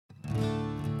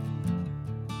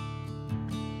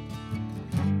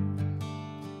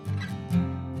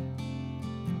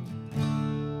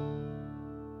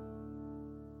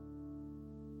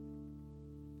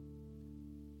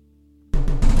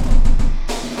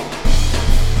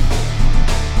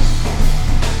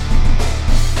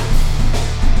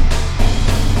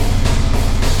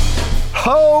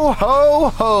Ho, ho,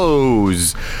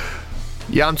 hoes!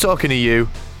 Yeah, I'm talking to you.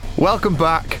 Welcome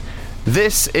back.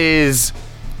 This is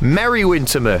Merry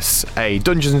Wintermas, a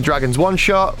Dungeons & Dragons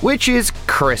one-shot, which is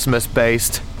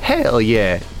Christmas-based. Hell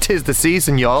yeah, 'tis the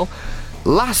season, y'all.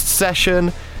 Last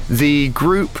session, the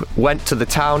group went to the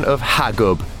town of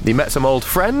Hagub. They met some old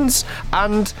friends,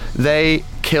 and they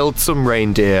killed some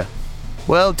reindeer.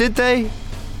 Well, did they?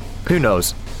 Who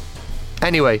knows?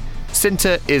 Anyway,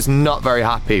 Cinta is not very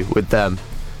happy with them.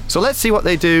 So let's see what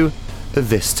they do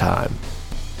this time.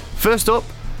 First up,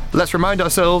 let's remind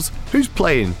ourselves who's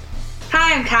playing.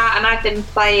 Hi, I'm Kat, and I've been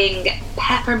playing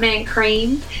Peppermint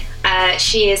Cream.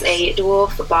 She is a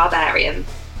dwarf barbarian.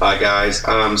 Hi guys,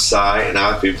 I'm Sai, and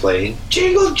I've been playing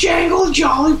Jingle Jangle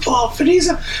Jolly Puff, and he's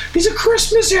a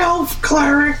Christmas elf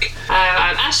cleric.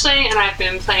 I'm Ashley, and I've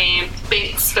been playing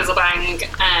Binks Fizzlebang.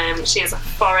 She is a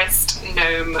forest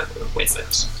gnome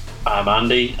wizard. I'm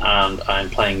Andy, and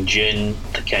I'm playing Jin,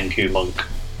 the Kenku monk.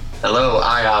 Hello,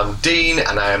 I am Dean,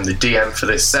 and I am the DM for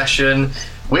this session.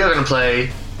 We are going to play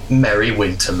Merry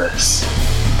Wintermas.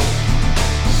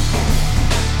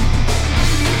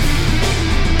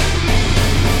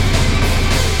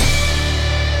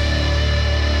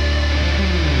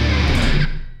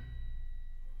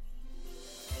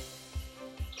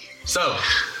 So,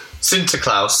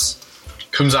 Sinterklaas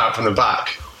comes out from the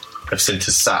back of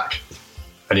Cinta's sack,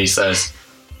 and he says,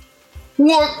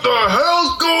 "What the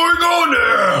hell's going on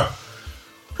here?"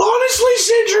 Honestly,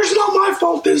 Cinder, it's not my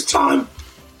fault this time.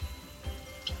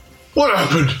 What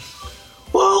happened?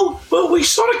 Well, we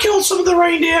sort of killed some of the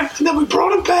reindeer, and then we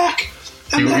brought them back.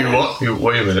 And You what?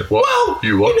 Wait a minute, what? Well,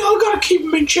 you what? Gotta keep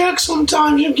them in check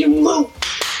sometimes and give them a little...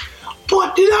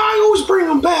 But I always bring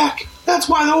them back. That's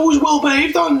why they're always well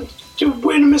behaved on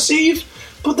Wintermas Eve.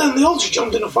 But then they also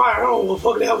jumped in the fire. I don't know what the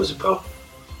fuck that was about.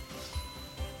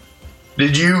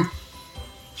 Did you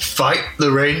fight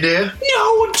the reindeer? No,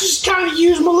 I just kind of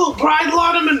used my little bridle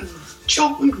on them and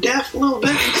choked them to death a little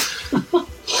bit.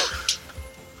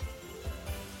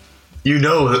 You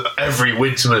know that every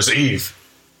Wintermas Eve,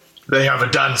 they have a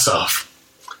dance-off.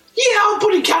 Yeah,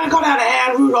 but it kind of got out of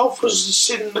hand. Rudolph was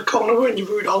sitting in the corner, weren't you,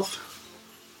 Rudolph?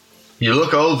 You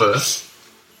look over,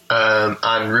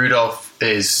 and Rudolph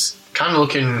is kind of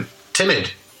looking timid.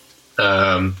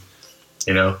 You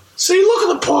know. See, look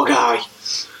at the poor guy.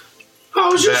 I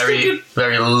was just thinking...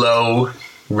 Very low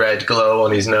red glow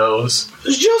on his nose. I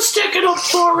was just sticking up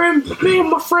for him, me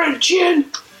and my friend Jin.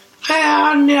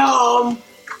 And,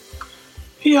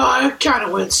 yeah, I kind of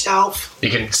went south.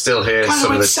 You can still hear Kind of some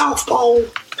went of the South Pole. you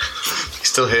can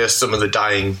still hear some of the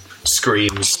dying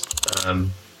screams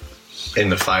in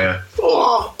the fire.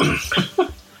 Oh.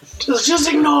 just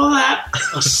ignore that.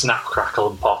 A snap,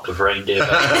 crackle, and pop of reindeer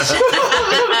bells.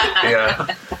 Yeah.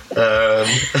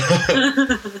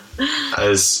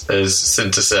 As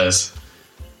Cinta says,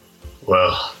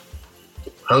 well,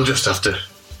 I'll just have to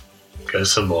get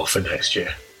some more for next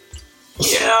year.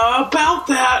 Yeah, about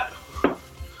that.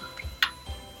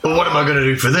 But what am I going to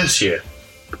do for this year?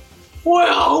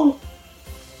 Well,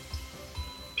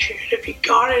 shit, if you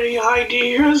got any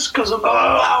ideas, because I'm all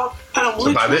out. And I'm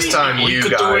So by this time, We you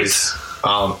could do guys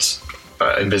aren't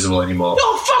invisible anymore.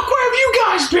 Oh, fuck, where have you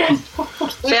guys been?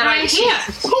 They're right here.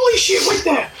 Holy shit, wait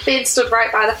there. Being stood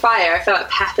right by the fire, I feel like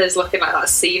Pepper's looking like that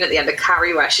scene at the end of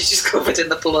Carrie where she's just covered in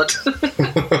the blood. I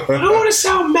don't want to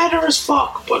sound meta as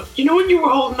fuck, but you know when you were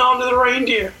holding on to the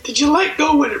reindeer, did you let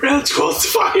go when it ran towards the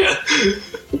fire?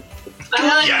 I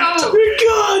let go. We're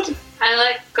good. I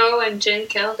let go and Jin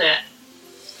killed it.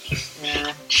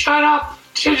 Shut up.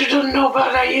 Ginger doesn't know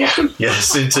about that yet. Yeah,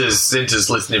 Cinta's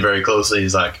listening very closely.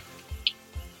 He's like,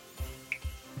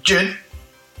 Jin,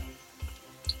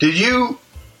 did you...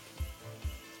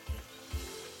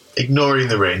 Ignoring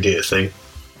the reindeer thing,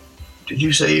 did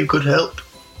you say you could help?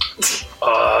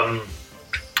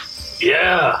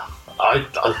 Yeah, I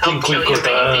think we kill your could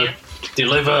reindeer.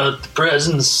 deliver the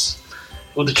presents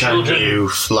for the Can children. you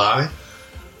fly?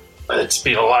 It's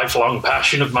been a lifelong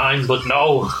passion of mine, but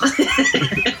no.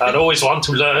 I'd always want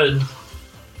to learn.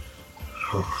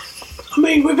 I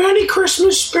mean, with any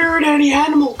Christmas spirit, any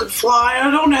animal could fly.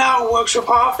 I don't know how it works with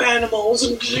half animals,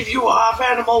 and if you are half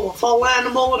animal or full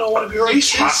animal, I don't want to be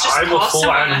racist. I'm a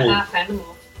full animal. Half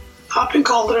animal. I've been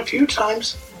called it a few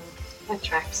times. That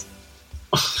tracks.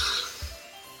 I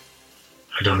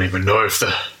don't even know if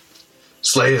the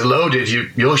sleigh is loaded.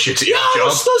 You're shit at your Yeah,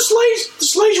 job. the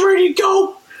sleigh's ready to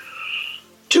go.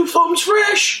 2 thumbs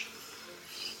fresh.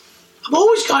 I'm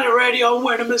always kind of ready on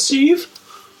Wintermas Eve.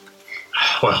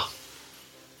 Well,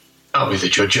 I'll be the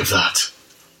judge of that.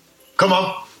 Come on.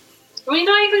 Are we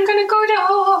not even going to go to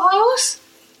Ho Ho Ho's?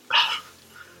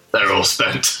 They're all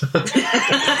spent.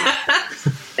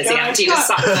 As he emptied his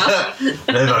sack up. They've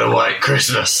had a white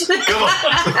Christmas. Come on.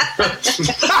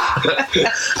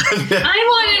 I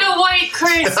wanted a white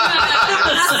Christmas.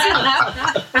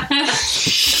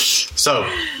 So,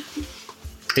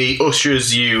 he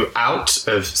ushers you out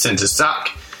of Cinta's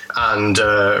sack, and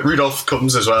Rudolph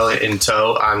comes as well in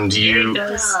tow, and you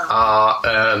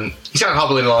are, he's kind of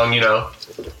hobbling along, you know,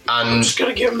 I'm and just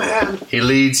gonna give him a hand. he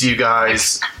leads you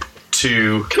guys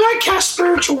to, Can I cast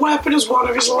spiritual weapon as one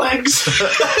of his legs?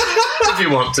 if you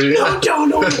want to.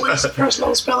 No, it's a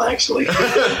personal spell, actually.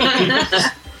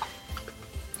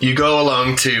 You go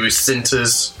along to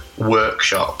Cinta's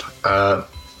workshop.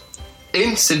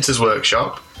 In Cinta's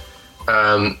workshop,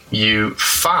 you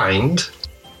find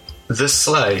the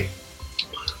sleigh.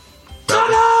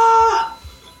 Ta-da!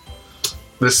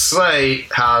 The sleigh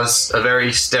has a very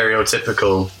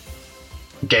stereotypical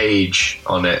gauge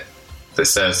on it that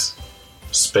says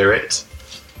spirit,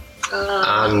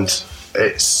 and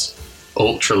it's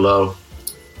ultra low.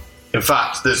 In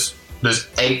fact, there's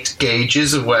 8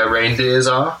 gauges of where reindeers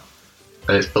are,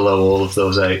 and it's below all of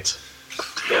those 8.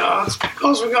 Yeah, it's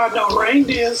because we got no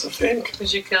reindeers, I think.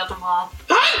 Because you killed them all.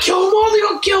 I didn't kill them all, they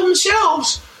got killed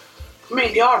themselves. I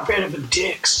mean, they are a bit of a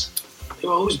dicks.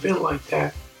 They've always been like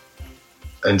that.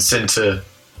 And Cinta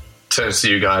turns to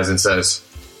you guys and says,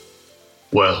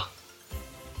 well,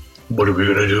 what are we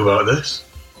going to do about this?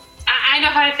 I know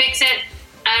how to fix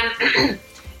it.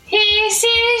 He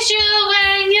sees you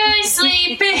when you're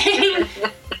sleeping.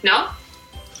 No?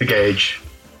 The gauge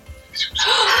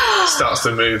starts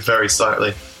to move very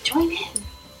slightly. Join in.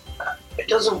 It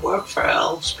doesn't work for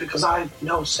elves because I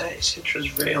know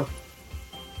Citra's real.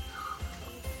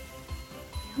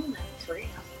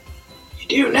 You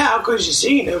do now because you've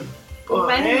seen him, but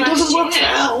When it last doesn't work year? for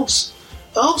elves.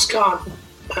 Elves can't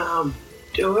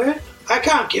do it. I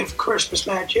can't give Christmas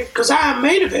magic because I am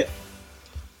made of it.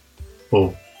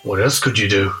 Well, what else could you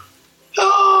do?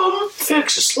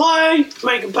 Fix a sleigh,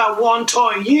 make about 1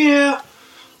 toy a year.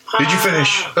 Did you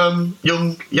finish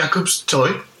young Jakob's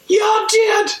toy? Yeah,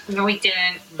 I did. No, we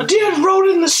didn't. I did. Wrote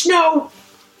in the snow.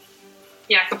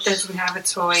 Jacob doesn't have a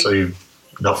toy. So you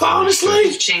not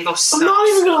Honestly, Jingle sucks. I'm not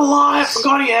even gonna lie. I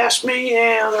forgot he asked me,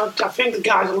 and I think the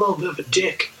guy's a little bit of a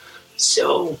dick.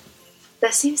 So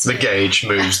That seems The gauge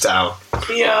moves down.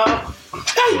 yeah.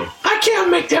 Hey, I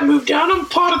can't make that move down. I'm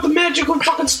part of the magical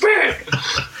fucking spirit.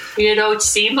 You don't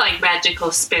seem like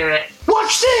magical spirit.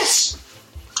 Watch this.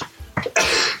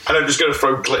 And I'm just going to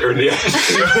throw glitter in the air.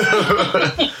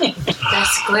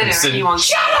 That's glitter. Sin- Anyone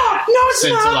Shut up! No, it's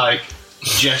Cinta not. like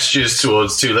gestures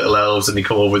towards 2 little elves, and they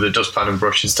come over with a dustpan and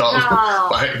brush and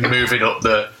start like moving up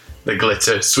the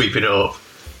glitter, sweeping it up.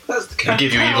 That's the They kind give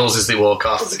of you power. evils as they walk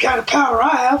That's off. the kind of power I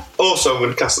have. Also, I'm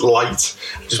going to cast light.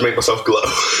 Just make myself glow.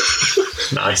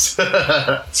 Nice.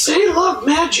 See, look,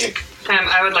 magic.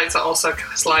 I would like to also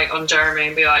cast light on Jeremy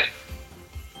and be like,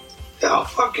 Oh,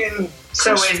 fucking.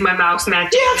 so is my mouse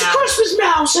magic Yeah, it's a now? Christmas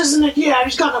mouse, isn't it? Yeah,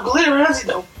 he's got no glitter, has he,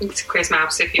 though? It's a Chris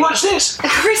mouse if you Watch will. this.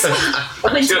 Christmas.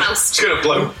 It's going to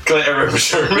blow glitter over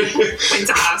Jeremy.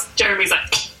 Winter mouse. Jeremy's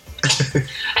like...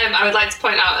 I would like to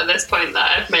point out at this point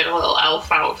that I've made a little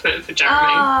elf outfit for Jeremy.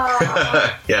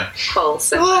 Oh, Yeah.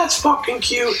 wholesome. Well, that's fucking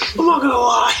cute. I'm not gonna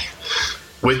lie.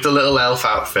 With the little elf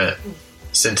outfit,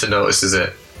 Cinta notices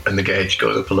it, and the gauge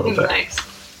goes up a little bit. Nice.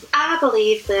 I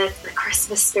believe that the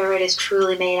Christmas spirit is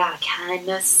truly made out of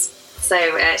kindness. So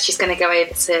she's going to go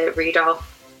over to Rudolph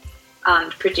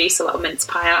and produce a little mince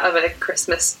pie out of a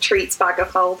Christmas treats bag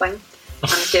of holding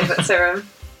and give it to him.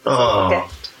 Oh. Okay.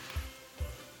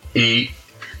 He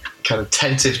kind of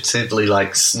tentatively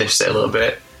like sniffs it a little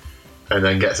bit, and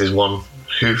then gets his one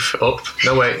hoof up.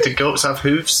 No wait, do goats have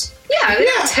hooves? Yeah, they're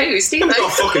toast, you I've know.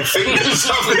 got fucking fingers,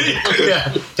 haven't he?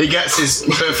 Yeah. He gets his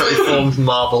perfectly formed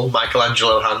marble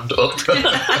Michelangelo hand up,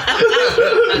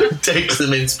 takes the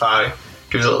mince pie,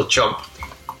 gives it a little chomp.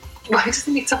 Why does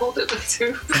he need to hold it with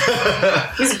 2?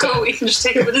 He's a goat, he can just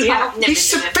take it with his mouth. He's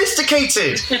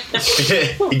sophisticated.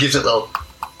 He gives it a little,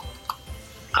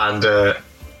 and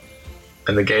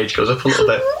the gauge goes up a little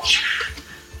bit.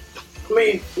 I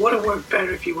mean, would have worked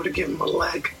better if you would have given him a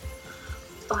leg.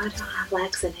 Oh, I don't have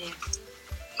legs in here.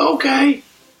 Okay.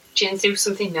 Jen, do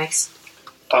something nice.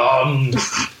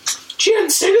 Jen,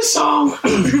 sing a song.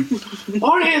 I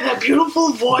want to hear that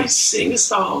beautiful voice sing a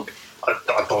song. I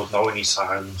don't know any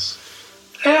songs.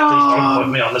 Hey, don't put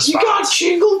me on the You spot. got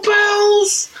jingle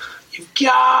bells. You've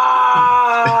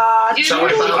got... You So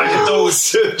if I could do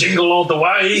Jingle All the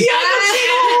Way,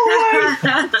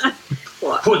 Yeah,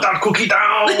 put that cookie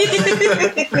down.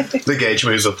 The gauge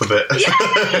moves up a bit.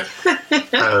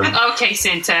 Okay,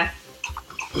 Cinta.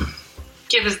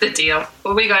 Give us the deal.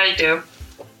 What we gotta do?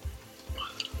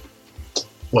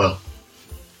 Well,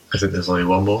 I think there's only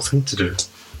one more thing to do.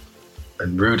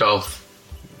 And Rudolph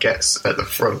gets at the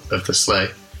front of the sleigh,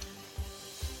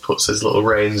 puts his little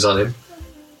reins on him,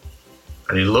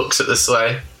 and he looks at the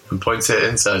sleigh and points at it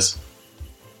and says,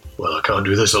 well, I can't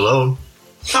do this alone.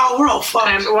 Oh, we're all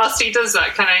fucked. Whilst he does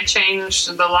that, can I change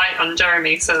the light on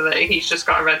Jeremy so that he's just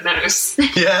got a red nose?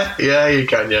 Yeah, you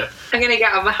can, yeah. I'm going to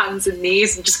get on my hands and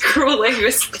knees and just crawl over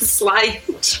the slide.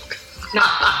 No.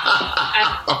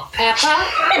 Peppa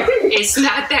is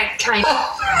not that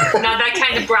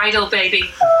kind of bridal baby.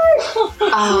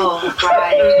 Oh,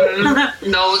 right.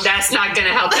 No, that's not going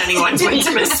to help anyone's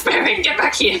Wintermas spirit. Get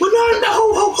back here. We're not in the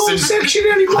ho-ho-ho section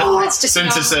anymore. Let's just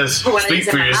Cinta says, speak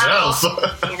for yourself.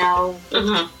 You know.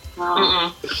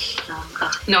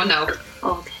 No.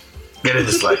 Okay. Get in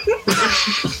the sleigh.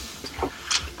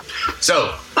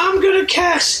 So, I'm gonna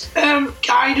cast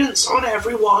guidance on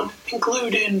everyone,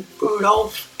 including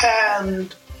Rudolph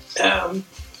and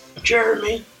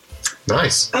Jeremy,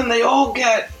 nice. and they all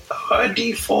get a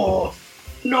D4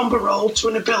 number roll to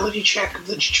an ability check of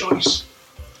their choice.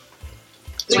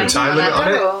 Is there a time limit on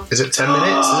it? Is it 10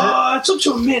 minutes, is It's up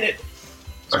to a minute.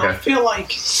 So I Okay. feel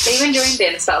like... Are you enjoying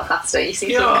being a spellcaster? You seem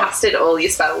to have casted all your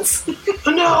spells.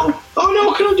 No. Oh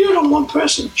no, can I do it on one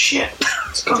person? Shit.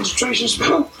 It's a concentration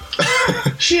spell.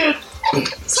 Shit.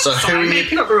 So who are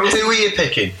you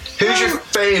picking? Who's your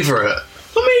favourite?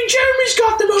 I mean, Jeremy's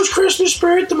got the most Christmas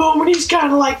spirit at the moment. He's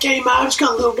kind of like came out. He's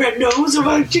got a little red nose. I'm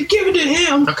like, just give it to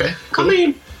him. Okay, cool. I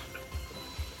mean,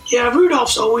 yeah,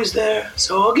 Rudolph's always there,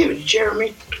 so I'll give it to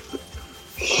Jeremy.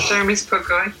 Jeremy's poor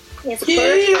guy. He's a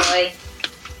Yeah. bird boy.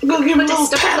 I'm gonna give him a Put his little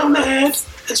stuff pat on on the the head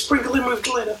and sprinkle him with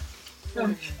glitter.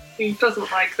 He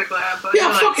doesn't like the glare, but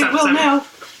Yeah, he fuck likes it, well Samson. now.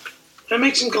 That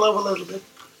makes him glow a little bit.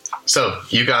 So,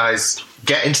 you guys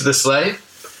get into the sleigh,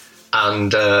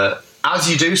 and as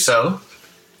you do so,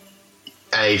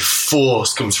 a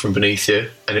force comes from beneath you,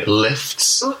 and it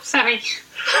lifts. Oops, sorry.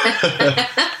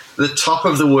 The top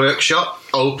of the workshop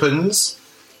opens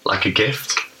like a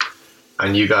gift,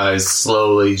 and you guys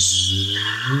slowly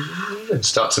and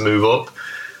start to move up.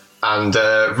 And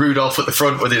Rudolph at the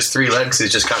front with his 3 legs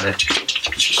is just kind of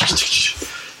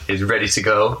is ready to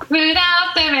go.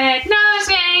 Rudolph the red-nosed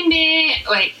reindeer.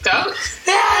 Wait, go.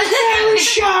 That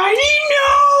shiny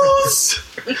nose!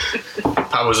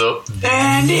 Powers up.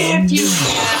 And if you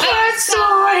never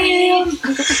saw him,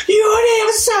 you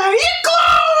never saw your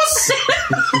clothes!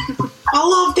 I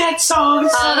love that song.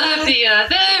 All of the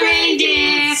other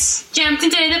reindeers jumped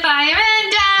into the fire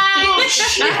and died. Oh,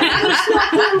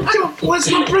 shit. Let's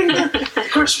not bring the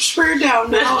Christmas spirit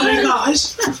down now, hey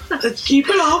guys. Let's keep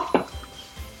it up.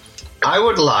 I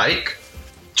would like...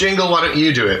 Jingle, why don't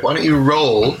you do it? Why don't you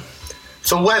roll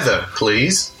for weather,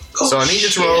 please? Oh, so I need you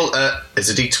shit. to roll... it's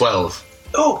a D12.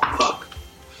 Oh, fuck.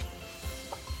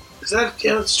 Is that...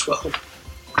 Yeah, that's 12.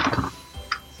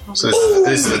 So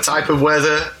this is the type of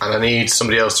weather, and I need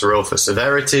somebody else to roll for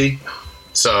severity.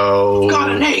 So... Got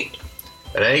an 8.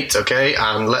 An 8, okay,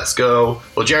 and let's go...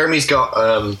 Well, Jeremy's got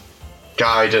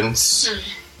guidance.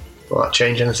 Will that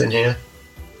change anything here?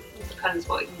 Depends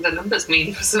what the numbers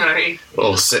mean for severity.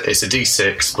 Well, it's a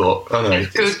D6, but... Oh no,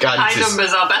 If good guidance high is...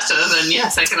 numbers are better, then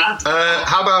yes, I can add.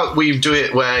 How about we do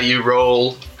it where you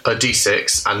roll a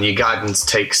D6 and your guidance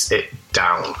takes it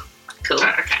down? Cool.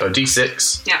 Right, okay. So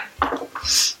D6. Yeah.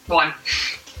 1.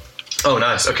 Oh,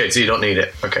 nice. Okay, so you don't need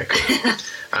it. Okay,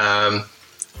 cool.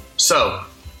 So,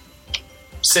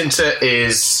 Cinta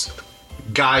is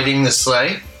guiding the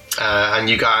sleigh, and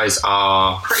you guys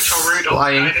are Pretty sure Rudolph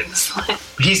flying. died in the sleigh.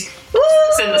 He's,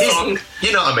 It's in the song.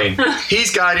 you know what I mean.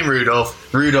 He's guiding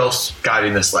Rudolph. Rudolph's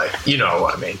guiding the sleigh. You know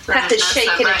what I mean. Have to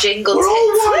shake in a jingle We're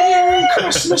all tits. wearing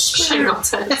Christmas spirit. Jingle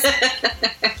tits.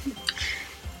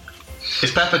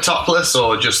 Is Pepper topless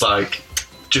or just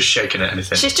shaking at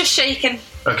anything? She's just shaking.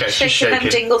 Okay, she's Shaking them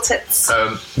shaking. jingle tits.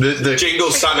 The Jingle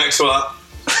sat next to her.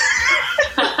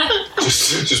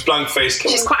 just blank face.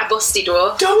 She's quite a busty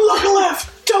dwarf. Don't look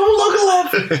left. Don't look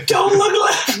left. Don't look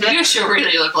left. You should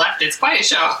really look left. It's quite a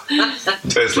show.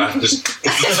 Turns left, just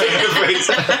face.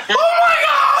 Oh my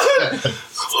god!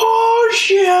 Oh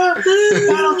shit!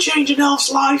 That'll change an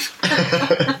elf's life.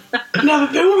 Never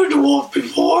been with a dwarf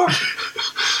before.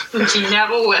 You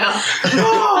never will.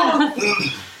 Oh.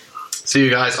 So you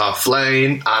guys are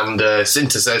flying, and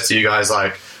Cinta says to you guys,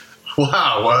 like,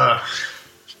 wow,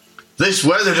 this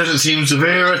weather doesn't seem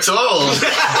severe at all.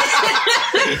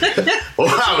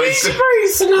 Wow, it's... Easy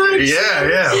breeze tonight.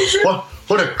 Yeah.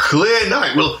 What a clear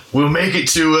night. We'll make it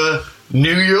to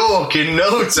New York in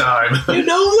no time. You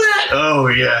know that? Oh,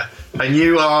 yeah. And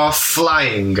you are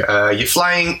flying. You're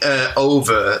flying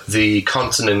over the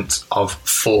continent of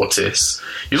Fortis.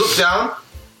 You look down,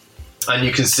 And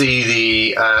you can see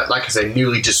the, like I say,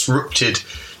 newly disrupted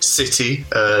city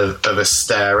of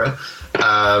Astera.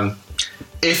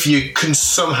 If you can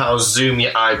somehow zoom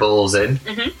your eyeballs in,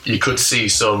 you could see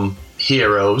some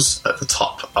heroes at the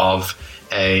top of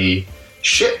a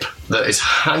ship that is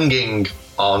hanging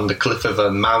on the cliff of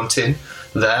a mountain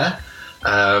there.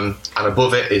 And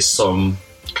above it is some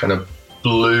kind of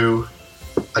blue,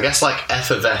 I guess like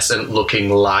effervescent looking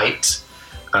light,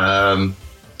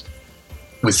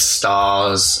 with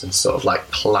stars and sort of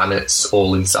like planets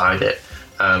all inside it.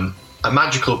 A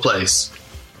magical place.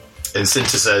 And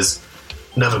Cinta says,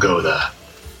 never go there.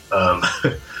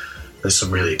 There's some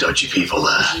really dodgy people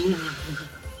there.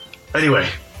 Anyway,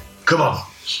 come on.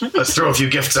 Let's throw a few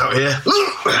gifts out here.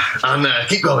 And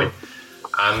keep going.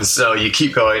 And so you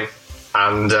keep going.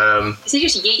 And is he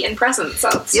just yeeting presents?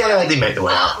 yeah, they make the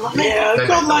way out. Yeah, you've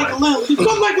got like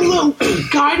a little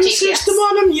guidance system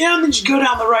on them. Yeah, and then just go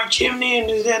down the right chimney and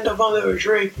just end up under a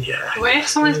tree. Yeah. What if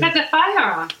someone's got the fire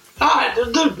on?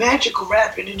 The magical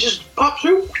wrapping, it just pops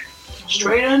through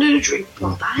straight under the tree.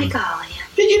 Well, by golly.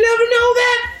 Did you never know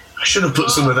that? I should have put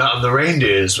some of that on the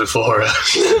reindeers before.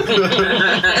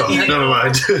 Oh, never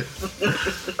mind.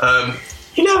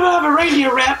 You never have a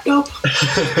reindeer wrapped up.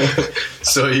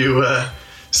 So you're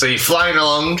flying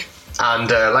along, and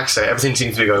like I say, everything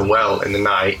seems to be going well in the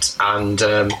night, and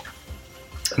then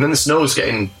the snow's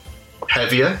getting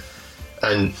heavier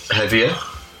and heavier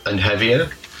and heavier,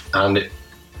 and it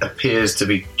appears to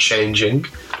be changing.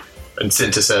 And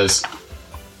Cinta says,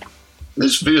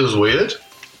 "This feels weird.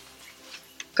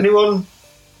 Anyone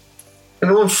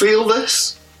feel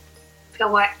this?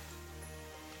 Feel what?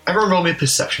 Everyone roll me a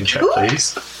perception check,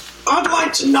 please." I'd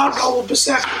like to not roll a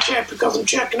perception check because I'm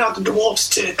checking out the dwarf's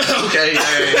tit. Okay,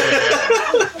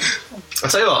 yeah. I'll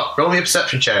tell you what, roll me a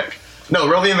perception check. No,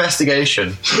 roll me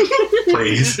investigation,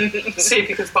 please. See if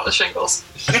you can spot the shingles.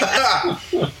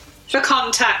 For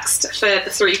context, for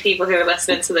the 3 people who are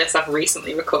listening to this, I've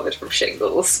recently recovered from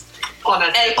shingles. On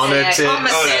a On a tit. On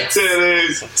my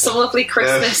tits. Some lovely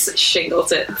Christmas shingle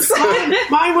tits.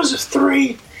 Mine was a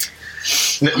 3.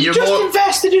 You're Just more...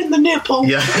 invested in the nipple.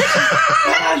 Yeah.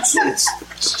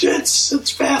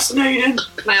 It's fascinating.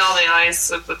 my all the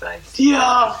eyes of the face.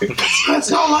 Yeah, that's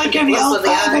not like any elf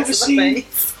I've ever seen.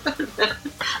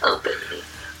 Oh, baby.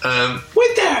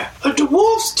 Wait there, a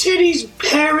dwarf's titties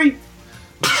hairy.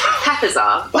 Peppers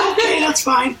are. Okay, that's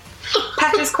fine.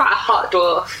 Pepper's quite a hot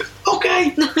dwarf.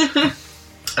 Okay.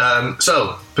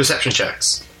 So, perception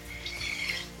checks.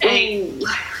 8.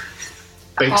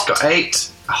 Bink's got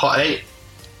 8. A hot 8.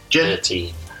 Jin?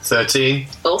 13. 13.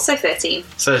 Also 13.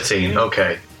 13,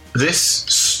 okay. This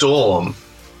storm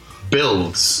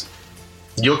builds.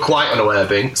 You're quite unaware,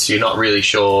 Binks. You're not really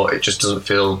sure. It just doesn't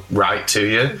feel right to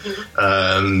you.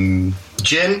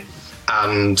 Jin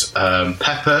and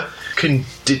Pepper can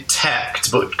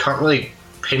detect, but can't really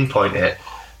pinpoint it,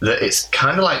 that it's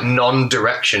kind of like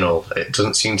non-directional. It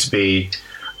doesn't seem to be,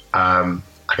 I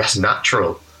guess,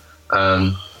 natural.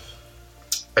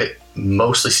 It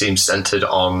mostly seems centered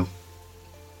on,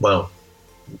 well,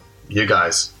 you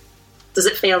guys. Does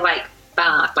it feel like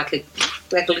bad, like a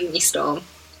gloomy storm?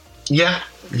 Yeah,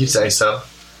 you'd say so.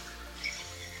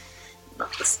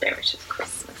 Not the spirit of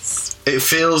Christmas. It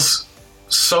feels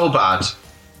so bad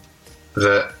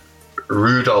that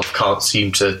Rudolph can't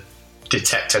seem to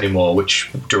detect anymore which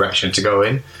direction to go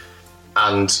in.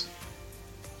 And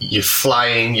you're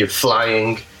flying,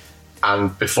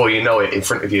 and before you know it, in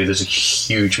front of you there's a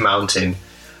huge mountain,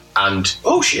 and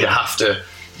you have to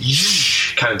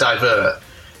kind of divert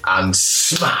and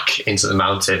smack into the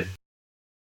mountain.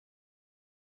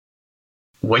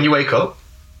 When you wake up,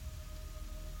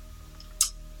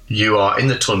 you are in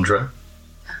the tundra,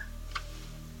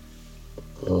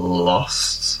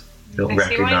 lost. You don't Icy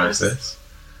recognise whiteness. this.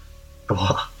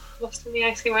 What? Lost in the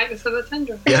icy whiteness of the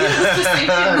tundra.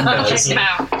 Yeah. Check him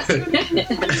out.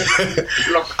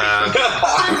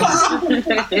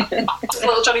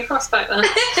 Little Johnny Frostbite there.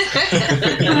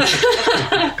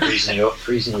 Freezing you up,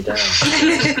 freezing you down.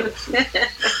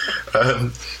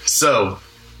 So,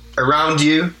 around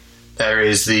you, there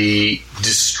is the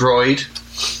destroyed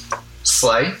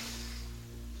sleigh.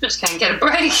 Just can't get a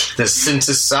break. There's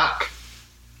Cinta's sack.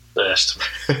 Burst.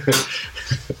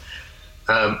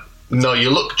 No, you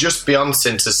look just beyond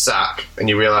Cinta's sack and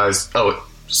you realise, oh,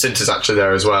 Cinta's actually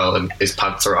there as well, and his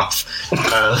pants are off.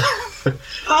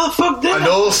 Oh, fuck that. And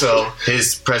also,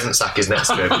 his present sack is next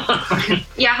to him.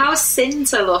 Yeah, how's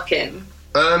Cinta looking?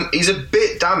 He's a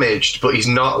bit damaged, but he's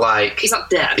not like... He's not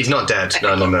dead. He's not dead.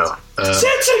 Okay. No.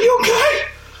 Cinta, you okay?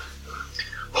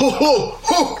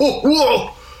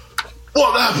 Whoa!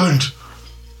 What happened?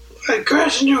 I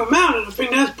crashed into a mountain. I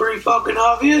think that's pretty fucking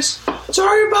obvious.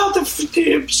 Sorry about the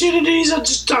obscenities. I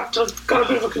just got a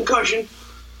bit of a concussion.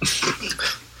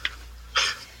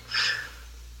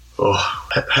 Oh,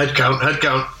 head count.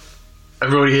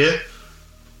 Everybody here?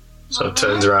 So it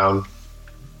turns around.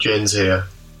 Jen's here.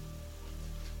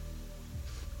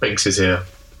 Binks is here.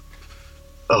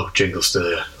 Oh, Jingle's still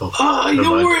here. Oh, never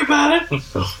don't mind. worry about it.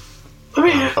 Oh, I'm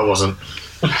here. I wasn't.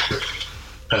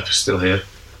 Pepper's still here.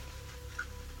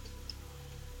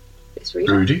 It's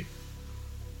Rita.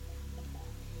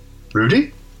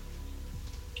 Rudy?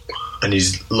 And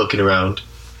he's looking around.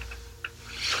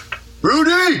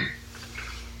 Rudy!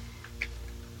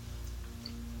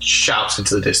 Shouts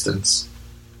into the distance.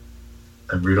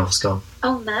 And Rudolph's gone.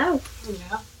 Oh no.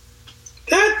 Yeah.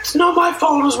 That's not my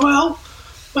fault as well.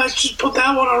 Let's just put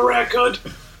that one on record.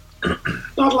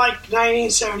 Not like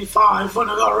 1975 when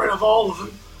I got rid of all of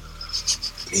them.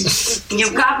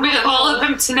 You got rid of all of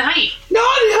them tonight. No,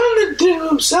 they did it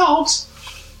themselves.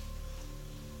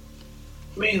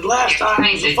 I mean, last time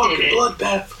it was a Kinda fucking did it.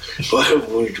 bloodbath. But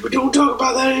we don't talk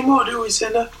about that anymore, do we,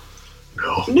 Cinder?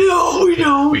 No. No, we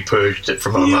don't. We purged it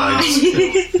from our minds.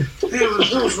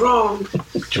 It was wrong.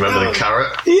 Do you remember the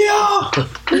carrot? Yeah.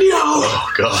 No.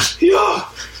 Oh, God. Yeah.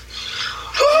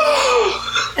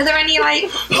 Are there any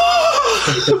like?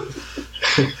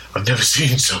 I've never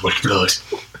seen so much blood.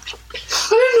 I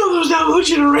didn't know there was that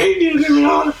much in a reindeer, to be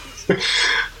honest.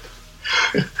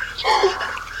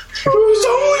 It was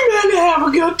only meant to have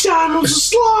a good time. It was a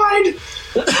slide.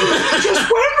 It just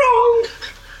went wrong.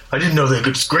 I didn't know they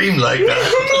could scream like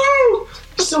that.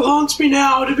 It still haunts me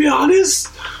now, to be honest.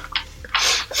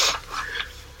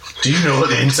 Do you know what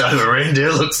the inside of a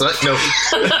reindeer looks like? No.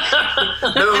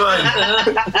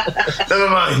 Never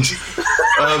mind.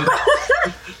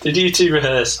 Did you two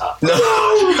rehearse that?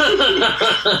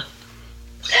 No.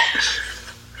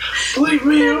 Believe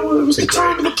me, it was the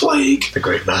time of the plague. The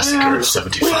Great Massacre of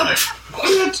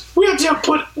 75. We had to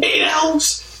put 8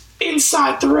 elves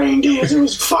inside the reindeers. It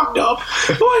was fucked up.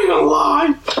 I ain't gonna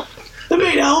lie. The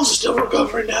 8 elves are still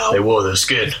recovering now. They wore their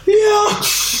skin. Yeah.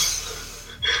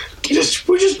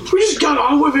 We just got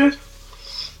on with it.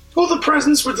 All the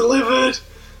presents were delivered.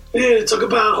 And it took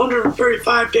about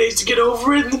 135 days to get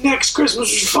over it. And the next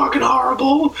Christmas was fucking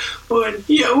horrible. But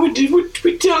yeah, we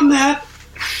done that.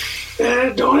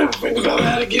 And don't ever think about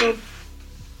that again.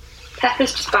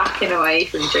 Pepper's just backing away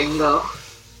from Jingle.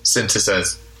 Cinta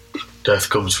says, "Death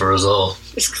comes for us all."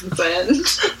 She's concerned.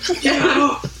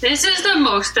 Yeah. This is the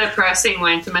most depressing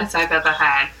Wintermas I've ever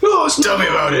had. No, it's Tell me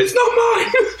about it. It's not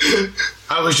mine.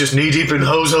 I was just knee deep in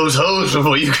hose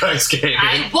before you guys came in.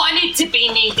 I wanted to be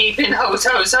knee deep in hose,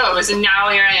 and now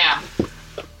here I am.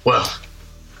 Well,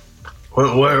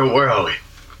 where are we?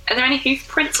 Are there any hoof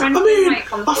prints or I anything? mean,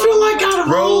 like, on the I feel floor? like out of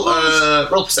Roll all of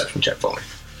us, roll perception check for me.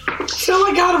 I feel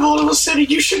like out of all of us, City,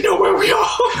 you should know where we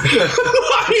are.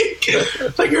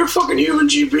 like you're a fucking human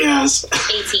GPS.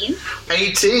 18.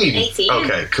 18. 18.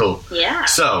 Okay, cool. Yeah.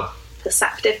 So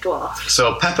Deceptive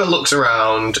dwarf. Pepper looks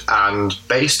around, and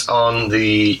based on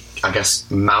the, I guess,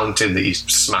 mountain that he's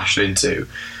smashed into,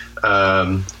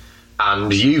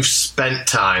 and you've spent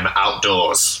time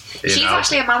outdoors. She's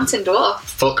actually a mountain dwarf.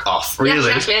 Fuck off, Yeah, really?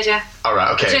 she actually is, yeah. All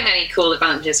right, She's okay. doing any cool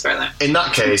advantages for that. In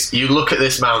that case, you look at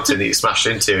this mountain that you smashed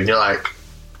into, and you're like,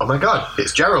 "Oh my god,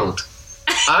 it's Gerald!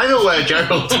 I know where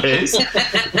Gerald is."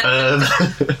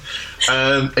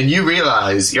 And you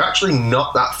realise you're actually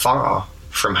not that far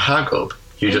from Hagub.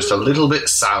 You're just a little bit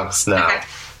south now. Okay.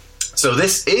 So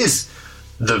this is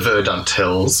the Verdant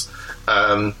Hills,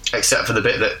 except for the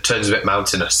bit that turns a bit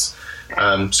mountainous.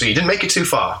 So you didn't make it too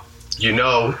far. You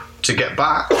know, to get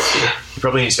back, you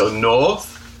probably need to go north.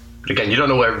 But again, you don't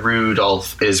know where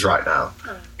Rudolph is right now.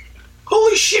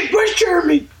 Holy shit, where's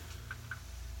Jeremy?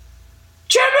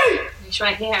 Jeremy! He's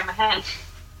right here in my hand.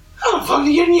 How the fuck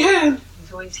did you get in your hand?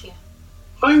 He's always here.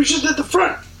 Oh, he was just at the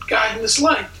front, guy in the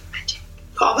sleigh.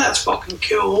 Oh, that's fucking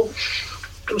cool.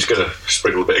 I'm just gonna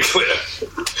sprinkle a bit of glitter.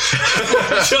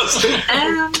 Just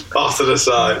off to the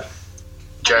side.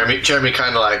 Jeremy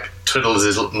kind of like twiddles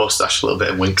his mustache a little bit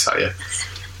and winks at you.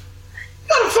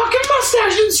 Got a fucking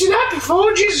mustache, didn't see that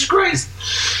before, Jesus Christ.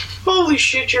 Holy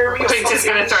shit, Jeremy. Quink's just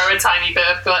gonna throw a tiny bit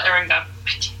of glitter and go,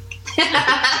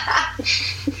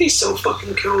 He's so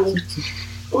fucking cool.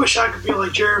 I wish I could be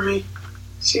like Jeremy.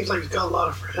 Seems like he's got a lot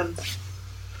of friends.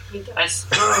 he does.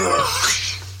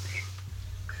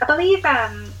 I believe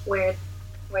we're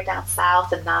down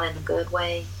south and not in a good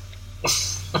way.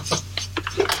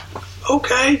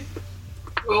 Okay.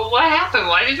 Well, what happened?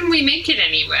 Why didn't we make it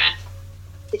anywhere?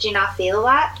 Did you not feel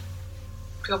that?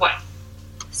 Go what?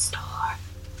 The star.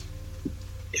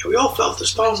 Yeah, we all felt the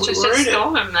storm It's when just we were a in it.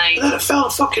 storm, And like. then it fell a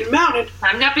fucking mountain.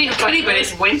 I'm not being funny, but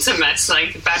it's Wintermas.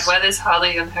 Like, bad weather's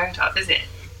hardly unheard of, is it?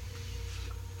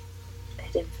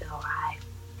 It didn't feel right.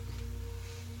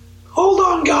 Hold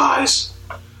on, guys.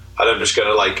 And I'm just going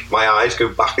to, like, my eyes go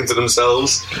back into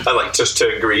themselves and, like, just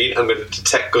turn green. I'm going to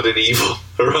detect good and evil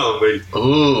around me.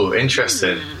 Ooh,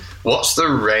 interesting. What's the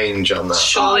range on that?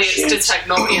 Surely shit. it's detect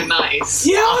naughty and nice.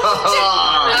 Yeah,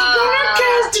 I'm gonna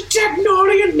cast Detect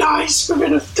Naughty and Nice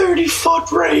within a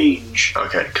 30-foot range.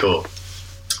 Okay, cool.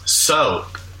 So,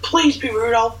 Please be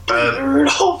Rudolph. Please be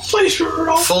Rudolph. Please be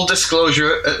Rudolph. full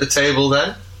disclosure at the table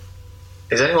then.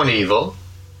 Is anyone evil?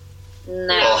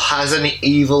 No. Or has any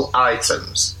evil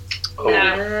items?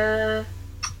 No.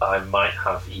 I might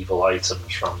have evil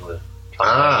items from the.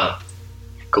 Ah,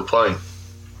 good point.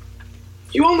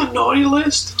 You on the naughty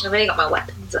list? I've only got my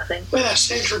weapons, I think. Wait, that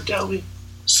Sandra tell me.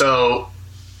 So,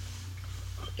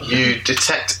 you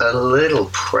detect a little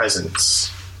presence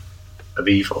of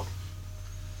evil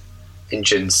in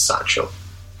Jin's satchel.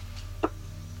 A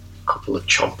couple of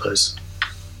chompers.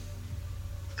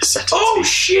 A set of Oh, teeth.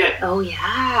 shit. Oh,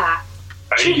 yeah.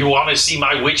 Hey, you want to see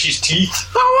my witch's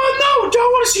teeth? Oh, no,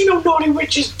 don't want to see no naughty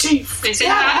witch's teeth. Is it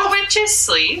not a witch's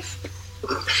sleeve?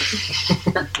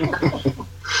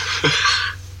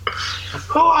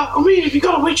 Oh, I mean, if you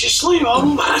got a witch's sleeve, I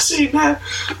don't mind seeing that.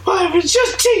 But if it's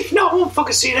just teeth, no, I won't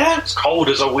fucking see that. Cold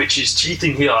as a witch's teeth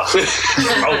in here. Out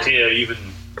here, even.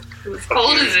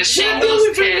 Cold as a Is that the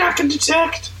only shingles thing I tip. can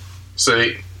detect?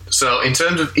 So in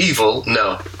terms of evil,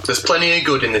 no. There's plenty of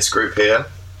good in this group here.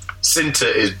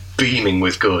 Cinta is beaming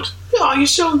with good. Oh, you're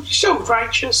so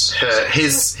righteous.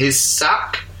 His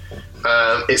sack,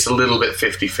 it's a little bit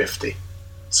 50-50.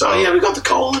 So, Oh, yeah, we got the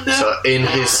coal in there. so in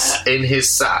his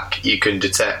sack, you can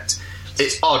detect.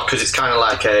 It's odd because it's kind of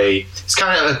like a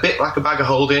bit like a bag of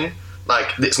holding. Like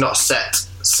it's not set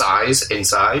size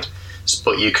inside,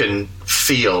 but you can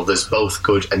feel there's both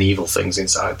good and evil things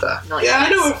inside there. Not Yeah, I yet.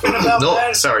 know everything about No,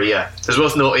 that. sorry, yeah. There's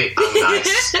both naughty and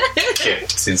nice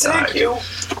gifts inside. Thank you.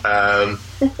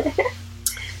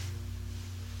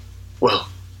 Well,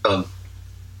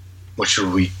 what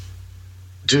should we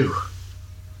do?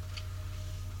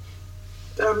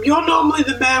 You're normally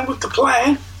the man with the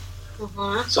plan,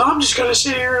 Mhm. so I'm just gonna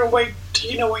sit here and wait till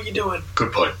you know what you're doing.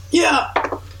 Good point. Yeah.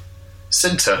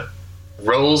 Cinta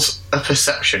rolls a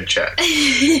perception check and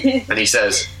he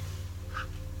says,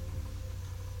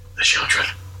 "The children.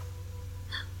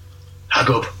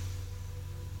 Hagub.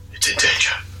 It's in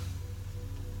danger.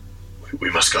 We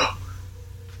must go.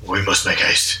 We must make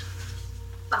haste.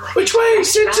 Which way,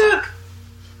 Cinta?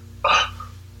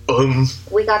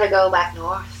 We gotta go back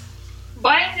north.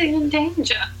 Why is it in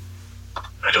danger?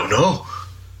 I don't know.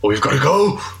 But we've got to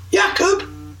go. Jacob.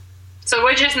 So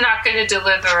we're just not going to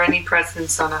deliver any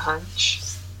presents on a hunch.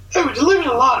 Hey, we're delivering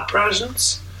a lot of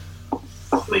presents.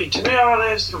 I mean, to be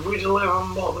honest, if we deliver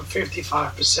more than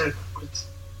 55%,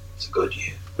 it's a good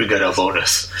year. We get our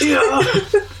bonus. Yeah.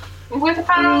 What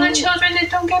about all the children that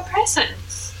don't get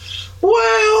presents?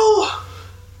 Well,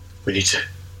 We need to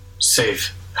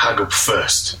save Hagub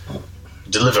first.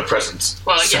 Deliver presents.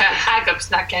 Well, yeah, second.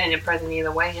 Hagup's not getting a present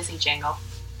either way, is he, Jingle?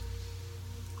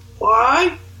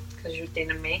 why? Because you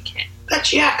didn't make it. That's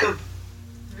Jacob.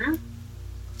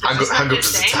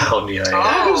 Hagub's the town, yeah.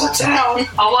 Jacob's a town.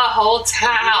 Oh, a whole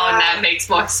town. That makes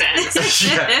more sense.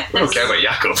 Yeah. We don't care about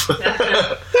Jacob.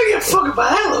 Don't get fucking by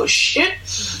that little shit.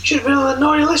 Should have been on the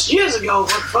naughty list years ago,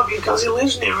 but fucking because he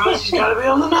lives near us, he's got to be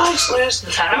on the nice list.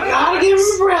 We How it got to works. give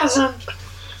him a present.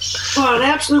 What an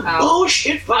absolute Oh.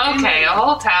 bullshit fucking Okay, a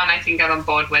whole town I can get on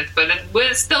board with, but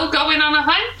we're still going on a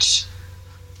hunch?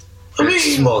 I It's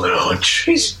mean, more than a hunch.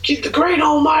 he's the great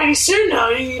almighty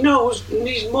Sinner. He knows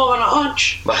he's more than a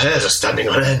hunch. My hairs are standing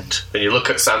on end. And you look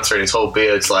at Santa and his whole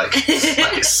beard's like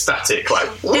it's static, like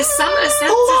Is Santa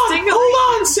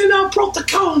Hold on, Sinner, I brought the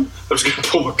comb. I was going to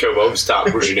pull my comb out and start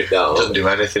brushing it down. doesn't do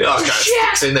anything. It Oh, just kind of shit.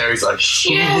 sticks in there. He's like,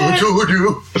 Shit.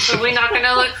 Are we not going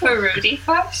to look for Rudy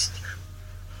first?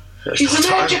 He's a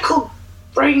magical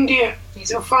reindeer.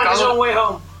 He'll find his own way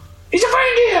home. He's a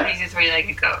reindeer! He's a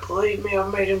three-legged goat. Believe me,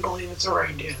 I've made him believe it's a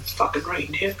reindeer. It's fucking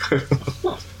reindeer.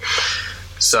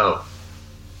 So,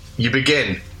 you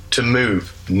begin to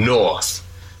move north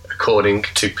according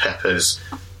to Pepper's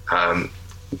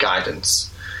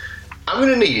guidance. I'm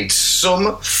going to need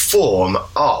some form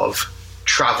of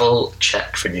travel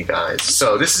check from you guys.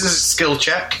 So, this is a skill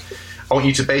check. I want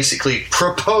you to basically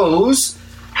propose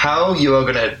how you are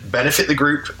going to benefit the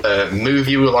group, move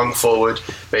you along forward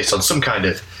based on some kind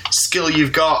of skill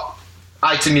you've got,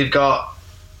 item you've got,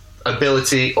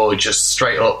 ability, or just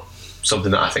straight up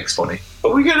something that I think's funny.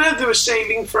 Are we gonna have to do a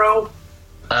saving throw?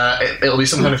 It'll be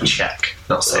some kind of check,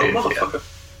 not save. Yeah. Motherfucker.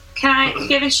 Can I,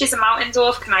 given she's a mountain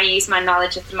dwarf, can I use my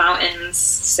knowledge of the mountains?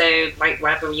 So, like,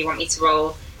 wherever you want me to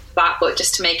roll that, but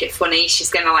just to make it funny,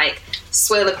 she's going to, like,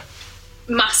 swirl a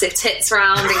massive tits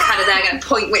around and kind of they're going to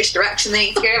point which direction they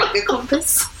need to go, like a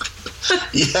compass.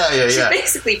 Yeah. She's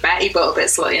basically Betty, but a bit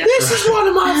sluttier. This is one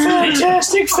of my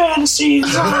fantastic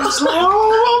fantasies. I was like,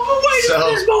 oh, wait a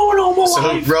minute, what's going on, my So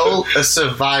life? roll a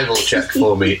survival check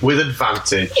for me with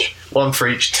advantage. One for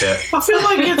each tip. I feel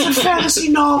like it's a fantasy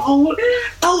novel.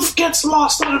 Elf gets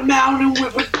lost on a mountain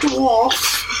with a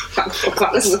dwarf.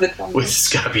 That was with a With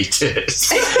scabby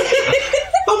tits.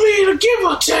 I mean, give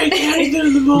or take anything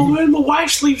in the moment. My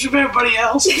wife sleeps with everybody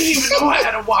else. I didn't even know I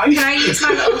had a wife. Can I use my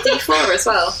little D4 as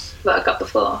well that I got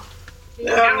before?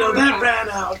 No, that ran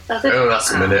out. Oh,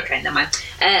 that's a minute. Okay, never mind.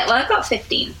 Well, I've got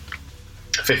 15.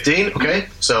 15, okay.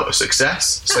 So a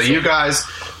success. So you guys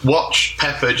watch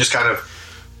Pepper just kind of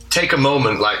take a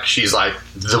moment like she's like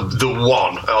the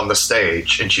one on the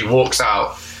stage, and she walks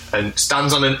out and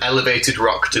stands on an elevated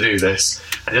rock to do this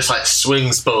and just like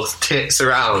swings both tits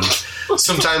around.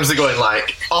 Sometimes they're going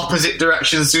like opposite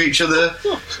directions to each other.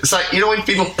 It's like, you know when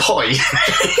people poi?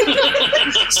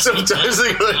 Sometimes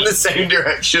they go in the same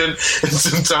direction and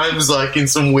sometimes like in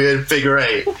some weird figure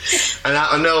eight. And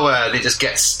out of nowhere they just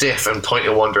get stiff and point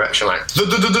in one direction like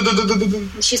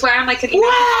She's wearing like an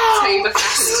October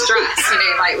Fest dress, you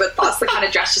know, like that's the kind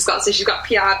of dress she's got. So she's got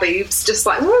PR boobs, just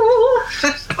like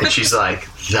and she's like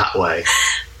that way.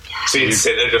 Seeing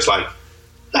Sinner just like,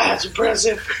 That's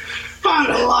impressive. I'm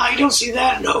gonna lie, you don't see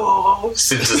that no ho-hos.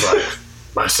 Since like,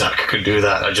 my sack can do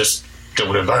that. I just don't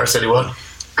want to embarrass anyone.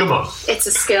 Come on. It's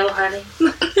a skill, honey.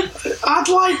 I'd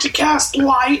like to cast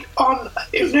light on,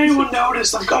 if anyone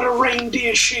noticed, I've got a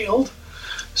reindeer shield.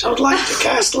 So I'd like to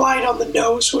cast light on the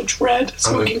nose so it's red,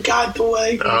 so we can guide the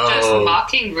way. Just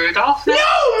mocking Rudolph. No,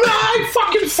 I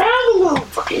fucking found a little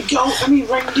fucking goat. I mean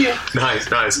reindeer.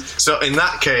 Nice. So in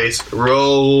that case,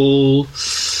 roll,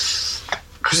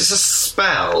 because it's a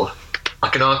spell,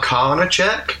 like an Arcana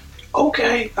check.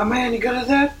 Okay, man, you good at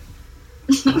that?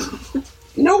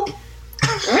 Nope.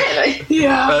 Really?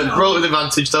 Yeah. Roll with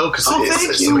advantage though, because thank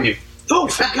it's you. something you've Oh,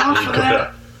 thank God for good that.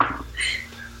 at.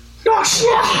 Oh, shit!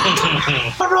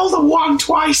 I rolled a 1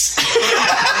 twice.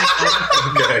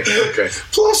 Okay.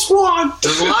 +1.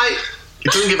 Does light?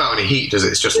 It doesn't give out any heat, does it?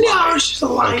 It's just No, light. it's just a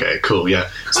light. Okay, cool. Yeah.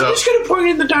 I'm So just going to point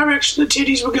in the direction the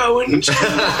titties were going.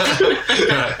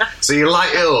 so you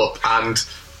light it up, and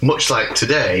much like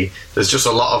today, there's just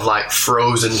a lot of like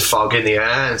frozen fog in the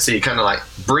air, and so you kind of like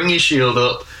bring your shield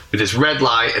up with this red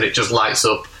light, and it just lights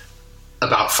up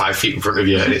about 5 feet in front of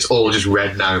you, and it's all just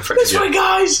red now in front This of way, you.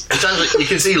 guys. It sounds like you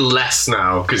can see less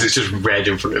now because it's just red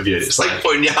in front of you. It's it's like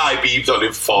putting your high beams on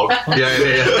in fog.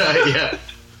 yeah.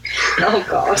 Oh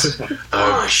god.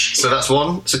 So that's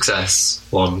one success,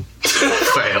 one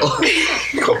fail.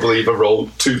 Can't believe I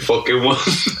rolled 2 fucking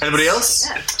ones. Anybody else?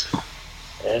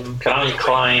 Can I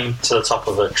climb to the top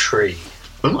of a tree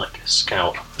like a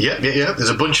scout? Yeah. There's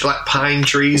a bunch of like pine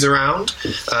trees around.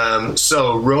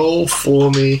 So roll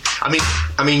for me. I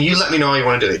mean, you let me know how you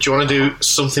want to do it. Do you want to do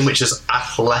something which is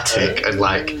athletic and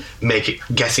like make it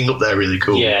getting up there really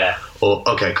cool? Yeah. Or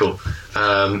okay, cool. So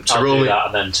I'll roll do me. that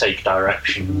and then take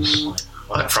directions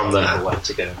Like from there. where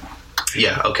to go.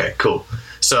 Yeah. Okay. Cool.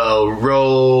 So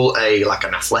roll an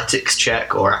athletics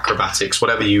check or acrobatics,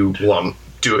 whatever you want.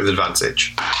 Do it with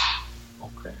advantage.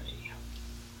 Okay.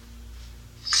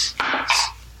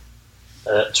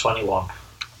 21.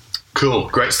 Cool,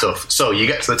 great stuff. So you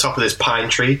get to the top of this pine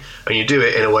tree, and you do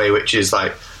it in a way which is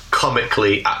like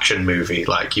comically action movie,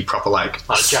 like you proper like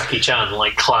Jackie Chan,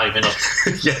 like climbing up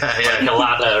yeah, like a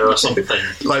ladder or something.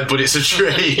 like but it's a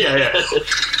tree, yeah.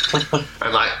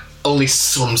 And like only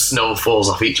some snow falls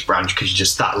off each branch because you're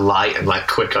just that light and like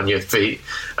quick on your feet.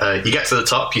 You get to the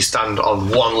top, you stand on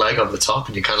one leg on the top,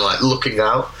 and you're kind of like looking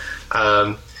out.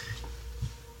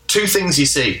 2 things you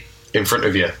see in front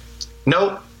of you.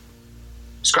 No,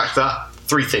 scratch that.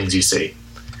 3 things you see.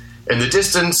 In the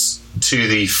distance to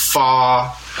the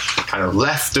far kind of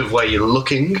left of where you're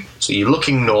looking, so you're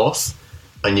looking north,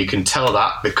 and you can tell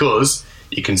that because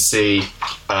you can see...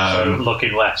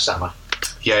 Looking west, am I?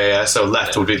 Yeah, so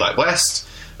left would be like west.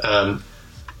 On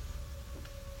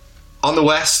the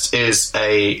west is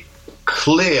a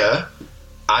clear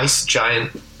ice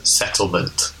giant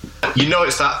settlement. You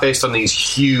notice that based on these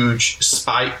huge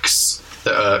spikes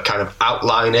that kind of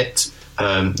outline it.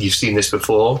 You've seen this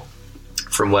before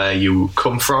from where you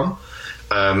come from,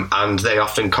 and they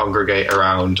often congregate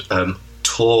around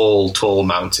tall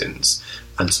mountains,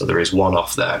 and so there is one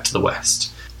off there to the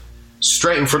west.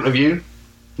 Straight in front of you,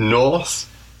 north,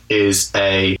 is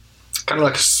a kind of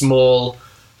like a small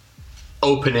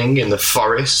opening in the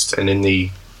forest and in the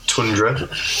tundra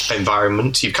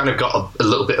environment. You've kind of got a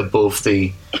little bit above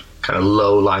the kind of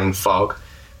low-lying fog,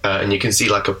 and you can see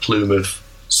like a plume of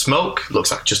smoke.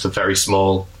 Looks like just a very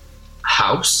small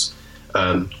house.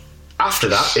 After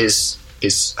that is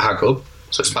Hagub,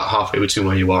 so it's about halfway between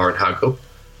where you are and Hagub.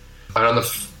 And on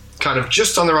the kind of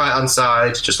just on the right-hand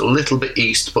side, just a little bit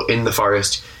east, but in the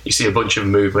forest, you see a bunch of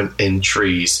movement in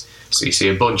trees. So you see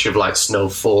a bunch of like snow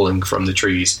falling from the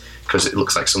trees because it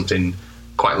looks like something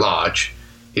quite large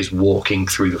is walking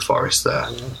through the forest there.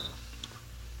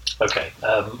 Okay,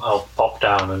 I'll pop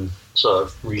down and sort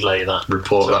of relay that.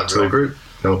 Report that to the group.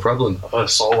 No problem.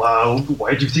 So,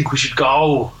 where do you think we should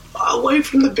go? Away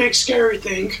from the big scary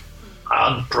thing.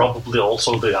 And probably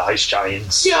also the ice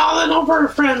giants. Yeah, they're not very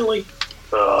friendly.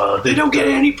 They don't get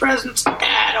any presents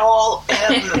at all,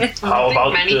 ever. How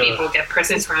about many people get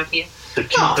presents around here. the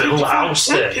cute little house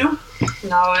there? do.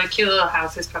 No, a cute little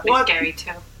house is probably What? scary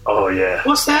too. Oh, yeah.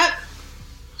 What's that?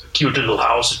 The cute little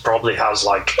house probably has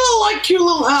like I like cute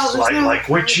little houses. like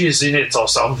witches in it or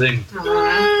something.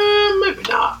 Maybe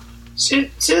not.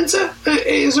 Cinta,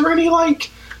 is there any,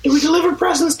 do we deliver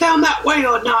presents down that way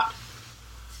or not?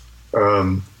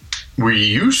 We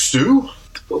used to.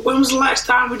 But when was the last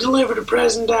time we delivered a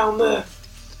present down there?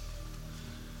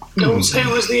 Don't say it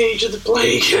was the age of the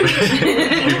plague.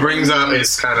 He brings out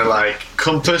his kind of like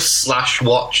compass /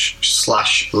 watch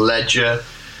 / ledger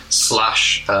 /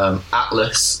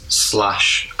 atlas /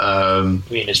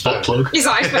 mean his butt plug. His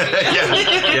iPhone.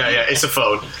 yeah, it's a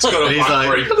phone. It's got a And he's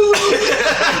battery.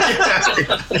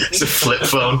 It's a flip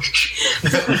phone.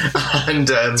 And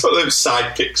It's one of those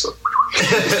sidekicks.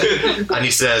 and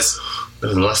he says,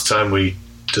 the last time we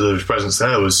delivered presents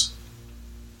there was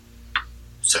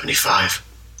 75.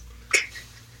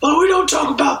 Well, we don't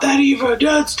talk about that either.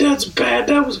 That's bad.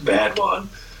 That was a bad one.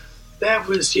 That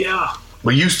was, yeah.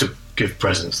 We used to give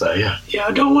presents there, yeah. Yeah,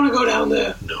 I don't want to go down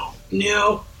there. No.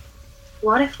 No.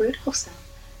 What if Rudolph's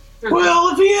down? Well,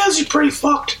 if he is, he's pretty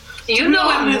fucked. You To be know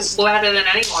him honest. better than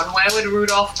anyone. Where would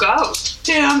Rudolph go?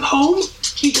 Yeah, I'm home.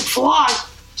 He can fly.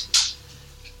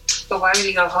 But why would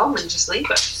he go home and just leave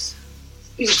us?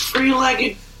 He's a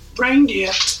three-legged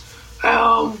reindeer.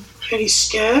 And he's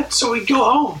scared, so he'd go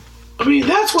home. I mean,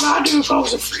 that's what I'd do if I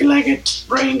was a three-legged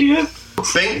reindeer.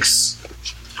 Binks,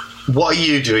 what are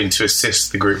you doing to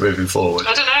assist the group moving forward?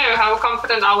 I don't know. How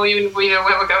confident are we know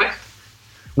where we're going?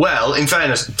 Well, in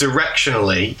fairness,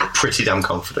 directionally, pretty damn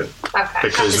confident. Okay.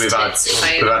 Because we've had,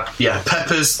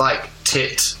 Pepper's like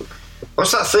tit.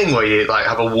 What's that thing where you like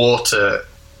have a water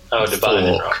Oh,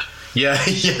 divining fork? rod. Yeah.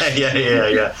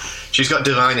 She's got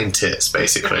divining tits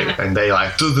basically, and they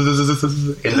like in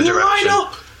the Line direction.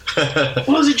 up.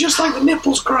 Was it just like the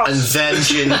nipples crossed? And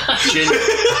then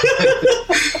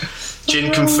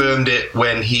Jin confirmed it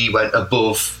when he went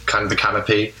above kind of the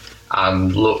canopy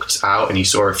and looked out, and he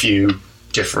saw a few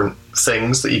different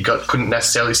things that you couldn't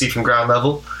necessarily see from ground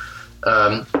level.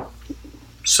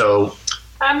 So,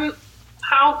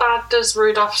 how bad does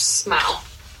Rudolph smell?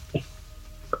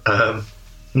 how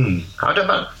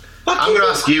bad? I'm going to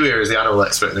ask you here as the animal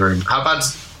expert in the room. How bad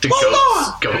do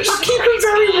goats I keep them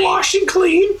very washed and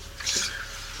clean.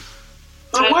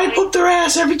 I wipe up their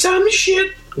ass every time they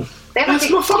shit. That's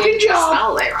my fucking job.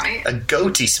 Smell it, right? A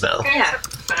goatee smell? Yeah.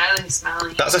 Fairly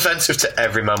smelly. That's offensive to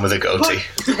every man with a goatee.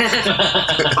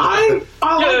 I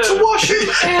like to wash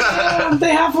them, and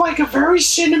they have like a very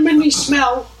cinnamony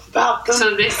smell about them.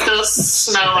 So this does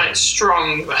smell like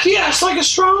strong then? Yeah, it's like a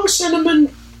strong cinnamon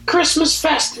Christmas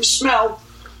festive smell.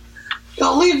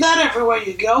 You'll leave that everywhere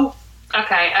you go.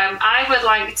 Okay, I would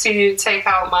like to take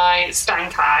out my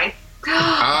stank eye.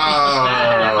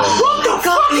 Oh. What the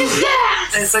fuck is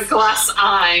that? It's a glass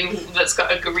eye that's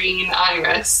got a green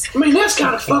iris. I mean, that's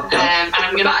kind of fucked up. And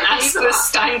I'm going to ask the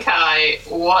stank eye,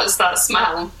 what's that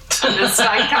smell? And the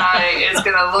stank eye is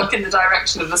going to look in the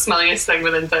direction of the smelliest thing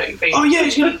within 30 feet. Oh yeah,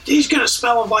 he's gonna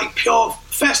smell of like pure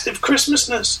festive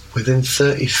Christmasness. Within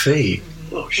 30 feet?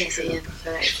 Oh shit.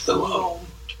 Still home.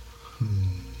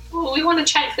 Well, we want to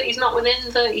check that he's not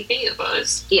within 30 feet of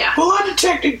us. Yeah. Well, I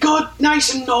detected good,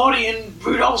 nice and naughty, and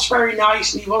Rudolph's very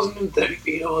nice, and he wasn't in 30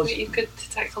 feet of us. You could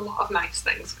detect a lot of nice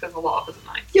things, because a lot of us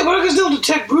are nice. Yeah, but I can still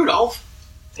detect Rudolph.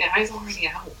 The eye's already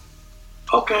out.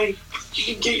 Okay, you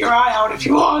can get your eye out if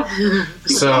you want.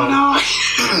 So- One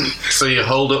eye. So you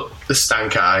hold up the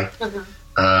stank eye,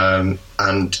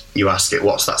 and you ask it,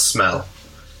 what's that smell?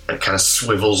 And it kind of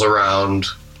swivels around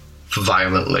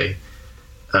violently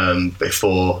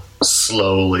before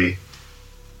slowly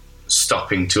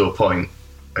stopping to a point,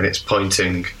 and it's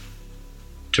pointing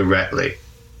directly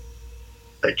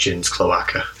at Jin's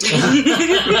cloaca.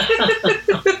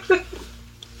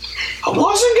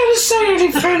 wasn't going to say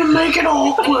anything to make it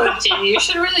awkward. Jim, you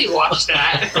should really watch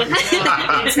that.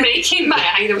 It's making my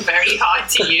item very hard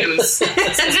to use.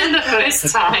 This isn't the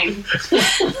first time.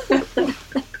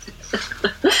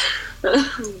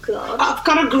 Oh, God. I've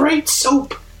got a great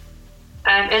soap.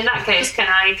 In that case, can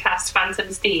I cast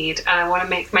Phantom Steed? And I want to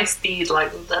make my steed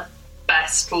like the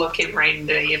best looking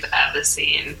reindeer you've ever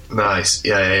seen. Nice.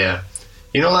 Yeah.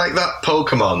 You know, like that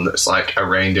Pokemon that's like a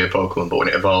reindeer Pokemon, but when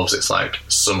it evolves, it's like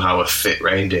somehow a fit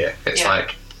reindeer. It's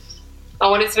like... I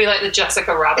want it to be like the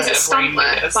Jessica Rabbit Is it of Stuntman?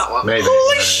 reindeers. That one? Maybe.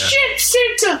 Holy yeah. shit,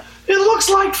 Santa! It looks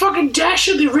like fucking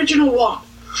Dasher, the original one.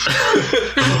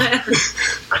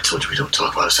 I told you we don't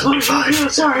talk about 75. Yeah,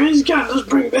 sorry, this guy does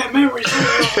bring back memories.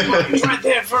 He's right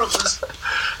there in front of us.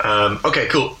 Okay,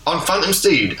 cool. On Phantom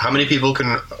Steed, how many people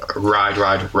can ride?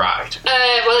 Well,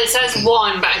 it says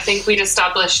one, but I think we'd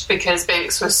established because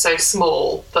Binks was so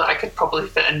small that I could probably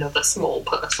fit another small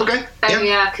person. Okay. Oh,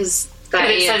 yeah, because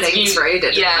It says Binks you, rode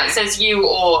it. yeah, it says you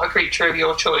or a creature of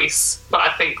your choice. But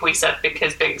I think we said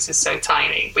because Binks is so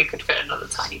tiny, we could fit another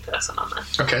tiny person on there.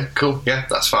 Okay, cool. Yeah,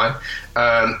 that's fine.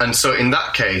 And so in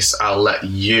that case, I'll let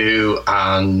you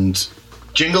and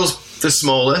Jingle's the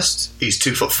smallest. He's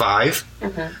 2'5". 2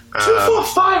 4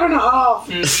 5.5.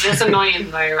 It's annoying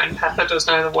though, and Pepper does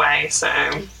know the way, so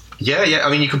Yeah. I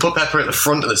mean, you could put Pepper at the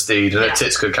front of the steed, and her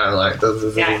tits could kind of like.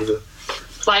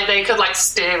 like they could like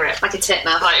steer it. Like a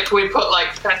titna. Like if we put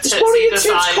like her Is tits one of your either tits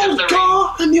side of called the ring.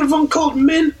 Gar and the other one called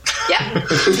Min? Yeah.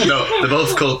 No, they're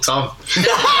both called Tom.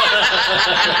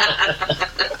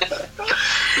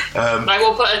 Like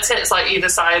we'll put her tits like either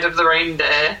side of the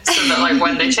reindeer, so that like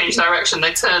when they change direction,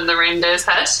 they turn the reindeer's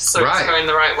head, so Right. it's going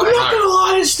the right way. I'm not gonna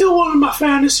lie, it's still one of my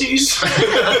fantasies.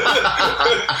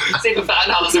 It's even better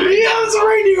now. There's a Yeah, reindeer. there's a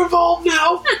reindeer involved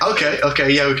now.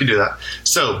 Okay, yeah, we can do that.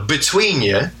 So, between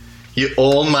you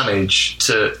all manage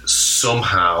to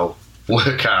somehow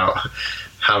work out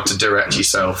how to direct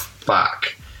yourself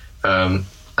back. And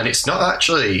it's not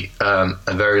actually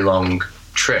a very long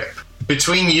trip.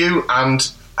 Between you and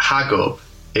Hagub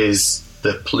is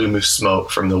the plume of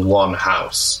smoke from the one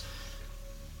house.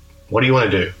 What do you want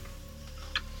to do?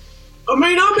 I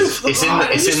mean, I'm in for the It's in ride.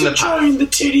 the- it's I'm just in the enjoying the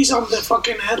titties on the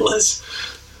fucking headless.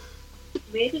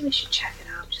 Maybe we should check it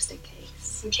out just in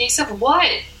case. In case of what?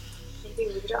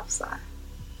 Maybe Rudolph's there.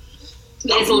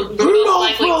 No, Is Rudolph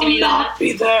likely to will be not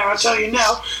be there, I tell you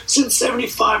now. Since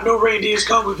 75, no reindeers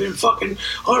come within fucking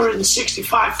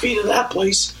 165 feet of that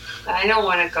place. I don't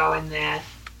want to go in there.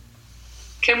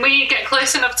 Can we get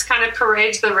close enough to kind of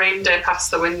parade the reindeer past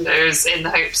the windows in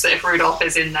the hopes that if Rudolph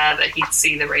is in there that he'd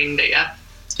see the reindeer?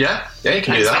 Yeah, you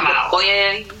can do and come that. out. Oh,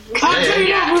 yeah. I'll tell you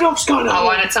yeah. what, Rudolph's gone I out.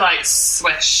 wanted to like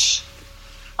swish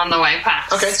on the way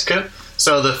past. Okay, it's good.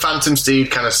 So the Phantom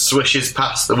Steed kind of swishes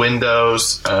past the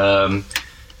windows.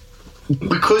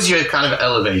 Because you're kind of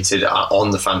elevated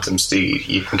on the Phantom Steed,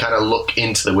 you can kind of look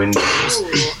into the windows.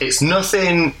 It's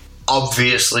nothing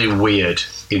obviously weird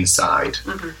inside.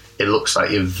 It looks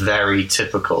like your very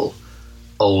typical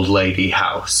old lady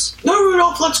house. No,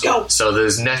 Rudolph, let's go. So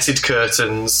there's netted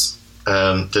curtains.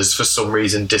 There's for some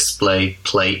reason display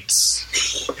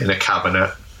plates in a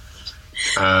cabinet.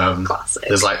 Classic.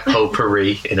 There's like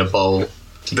potpourri in a bowl.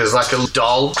 There's like a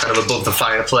doll kind of above the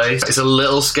fireplace. It's a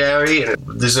little scary. And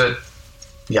there's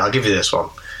I'll give you this one.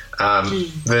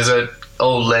 There's an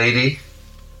old lady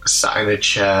sat in a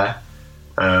chair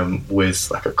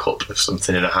with like a cup of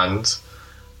something in her hand,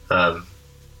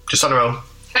 just on her own.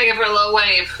 Can I give her a little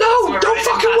wave? No, So we're don't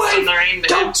riding fucking past on wave. the reindeer.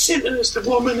 Don't sit as the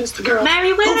woman, as the girl. Merry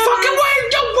Don't Wintermas. fucking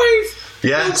wave, don't wave.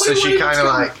 Yeah, Don't so she wave, kind of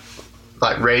let's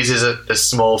like raises a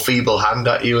small feeble hand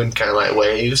at you and kind of like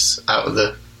waves out of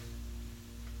the.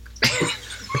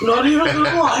 Not even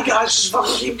gonna lie, guys, just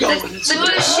fucking keep going. She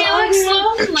looks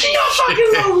lonely. She's not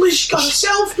fucking lonely, she's got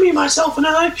herself, me, myself, and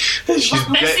I. That's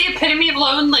the epitome of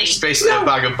lonely. It's basically a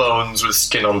bag of bones with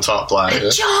skin on top, like.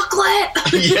 Chocolate!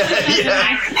 Yeah.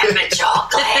 I remember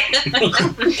chocolate!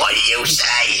 What do you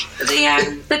say?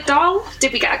 The doll,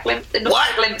 did we get a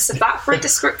glimpse of that for a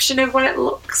description of what it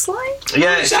looks like?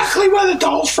 Yeah, it's just, Exactly where the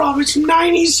doll's from. It's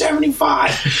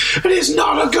 1975. It is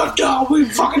not a good doll. We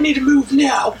fucking need to move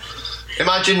now.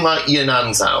 imagine like your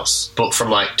nan's house, but from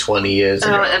like 20 years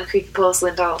ago. Oh, them creepy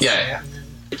porcelain dolls. Yeah.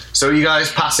 So are you guys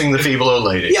passing the feeble old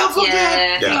lady? Yeah, fuck Yeah,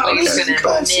 that. Yeah, I think okay. we're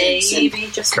gonna maybe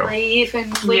just Cool. wave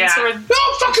and winter and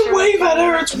Don't fucking wave at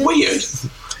her. It's weird.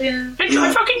 yeah. It's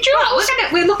my fucking job. Well,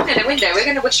 we're looking at a window. We're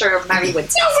gonna wish her a merry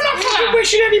winter. No, we're not fucking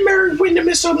wishing any Merry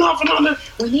Wintermas or nothing on her.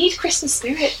 We need Christmas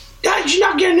spirit. Yeah, she's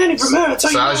not getting any from her. I tell So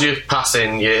you as what. you're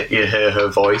passing, you hear her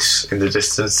voice in the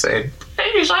distance saying,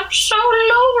 Ladies, I'm so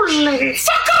lonely.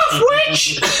 Fuck off,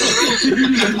 witch!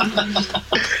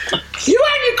 You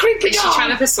and your creepy Is she dog.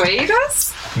 trying to persuade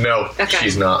us? No, Okay.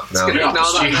 she's not. No. Just gonna ignore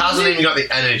She that. hasn't even got the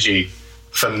energy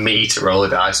for me to roll a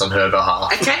dice on her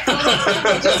behalf. Okay,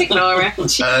 just ignore her.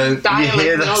 She's You dying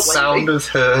hear like the an old sound lady. of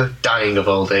her dying of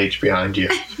old age behind you.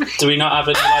 Do we not have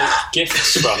any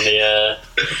gifts from the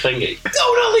thingy?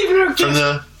 No, not leaving her From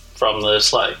gift. From the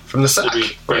sleigh? the sack. Did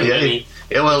we bring Yeah, any?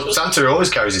 yeah, well, Santa always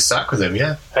carries his sack with him,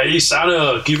 yeah. Hey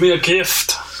Santa, give me a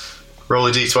gift. Roll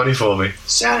a d20 for me.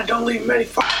 Santa, don't leave him any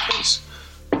fireplace.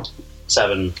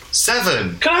 7.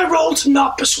 7! Can I roll to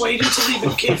not persuade him to leave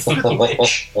a gift for the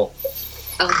witch?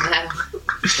 Oh no.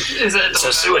 Is it? It's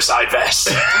a suicide vest.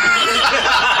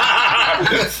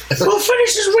 We'll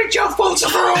finish this witch off once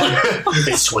and for all.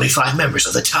 It's 25 members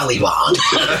of the Taliban.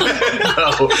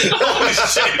 No.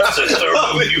 It's a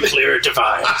thermonuclear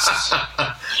device.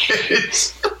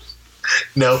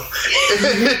 No.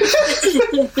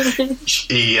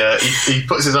 he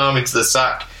puts his arm into the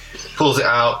sack, pulls it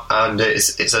out, and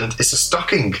it's a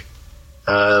stocking.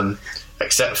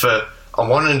 Except for on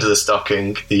one end of the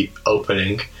stocking, the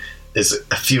opening, there's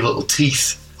a few little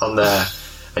teeth on there,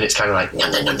 and it's kind of like nom,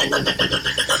 nom, nom, nom, nom, nom, nom, nom,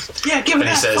 nom. Yeah, give me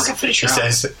And that fucking finisher. he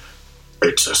says,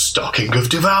 "It's a stocking of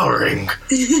devouring.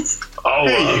 Oh,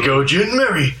 Here you go, June.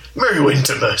 Merry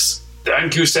Wintermas."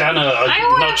 thank you, Santa. I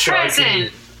want a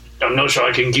present. I'm not sure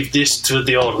I can give this to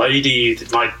the old lady.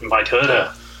 It might hurt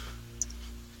her.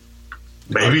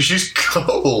 Maybe she's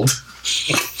cold.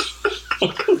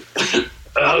 Can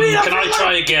I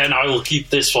try again? I will keep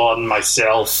this one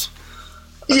myself.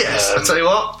 Yes, I'll tell you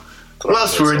what.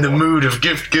 Whilst we're in the mood of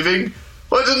gift giving,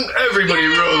 why doesn't everybody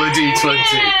roll a d20?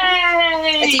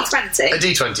 A D20. A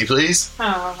d20, please.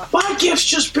 My gift's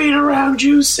just being around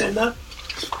you, Santa.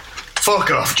 Fuck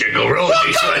off, Jingle. Roll a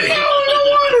d20. I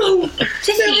don't want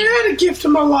to. Never had a gift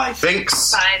in my life.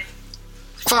 Thinks 5.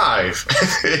 5.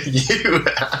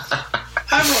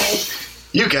 I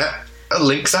You get a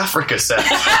Lynx Africa set.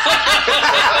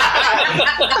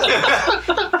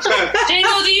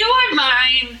 Jingle, do you want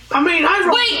mine? I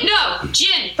roll. Wait, no!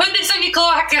 Jin, put this on your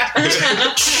cloaca!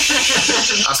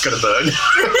 That's gonna burn.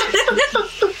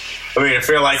 I mean, I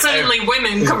feel like Suddenly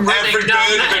women come running every down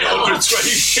bird the within hill. 120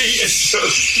 feet is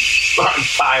just starting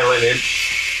piling in.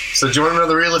 So do you want to know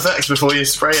the real effects before you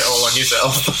spray it all on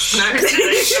yourself? No,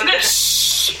 it's got it.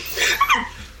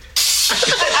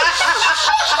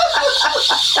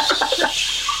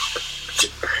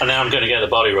 And then I'm going to get the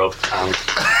body rub.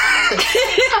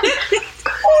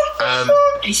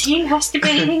 Is he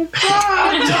masturbating?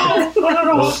 I don't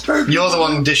know what's perfect. You're the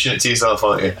one dishing it to yourself,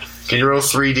 aren't you? Can you roll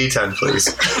 3d10, please?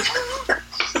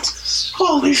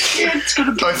 Holy shit, it's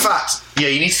gonna be. Oh, in fact, yeah,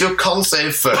 you need to do a con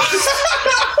save first.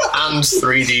 And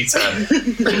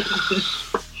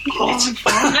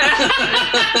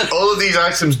 3d10. All of these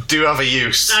items do have a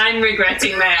use. I'm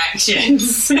regretting my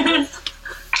actions.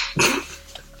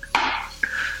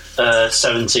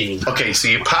 17. Okay, so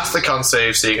you pass the con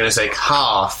save, so you're going to take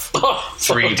half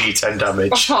 3d10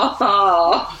 damage.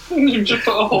 You just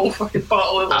put a whole fucking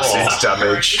bottle of Acid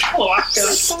damage.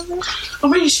 cloaca. I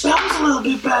mean, he smells a little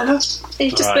bit better.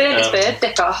 He just Right, burned his bird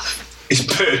dick off. It's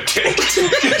bird dick.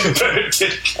 Bird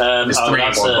dick. It's 3 in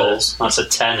one balls. That's a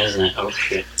 10, isn't it? Oh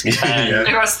shit. 10, Yeah. It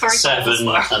has 3 7, balls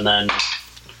left. and then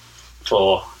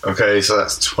 4. Okay, so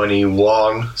that's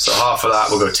 21. So half of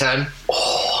that will go 10.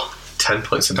 10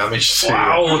 points of damage. To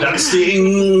Wow, that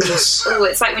stings. Oh,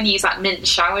 it's like when you use that mint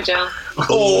shower gel.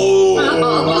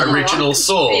 Oh, original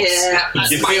sauce. Yeah,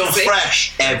 You feel spicy.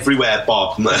 fresh everywhere,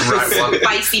 Bob. Right one.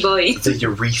 Spicy boy. The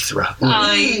urethra.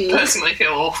 I personally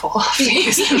feel awful after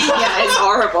using Yeah, it's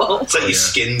horrible. It's like your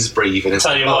skin's breathing. It's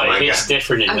Tell like, you oh what, my it's god.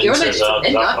 different in Oh, you're winter as well.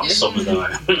 allergic to mint, I've aren't got you? some of them.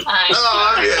 I'm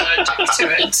allergic to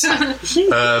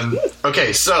it.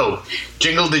 Okay, so,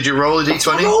 Jingle, did you roll a I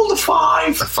d20? rolled a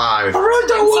 5. A 5. I really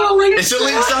don't want to leave. It's a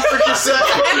Lynx Africa set.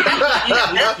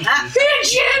 Here,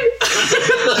 Jin!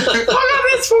 I got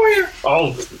this for you.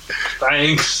 Oh,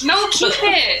 thanks. No, keep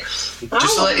it.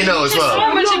 Just to let you know as Just so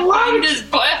well. much in his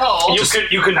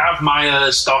butthole. You can have my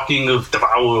stocking of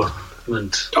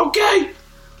devourment. Okay.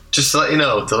 Just to let you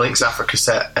know, the Lynx Africa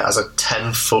set has a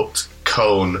 10-foot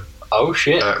cone Oh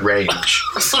shit. range.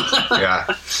 Yeah.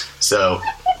 So,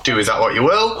 do with that what you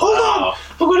will. Hold on.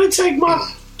 I'm going to take my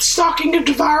stocking of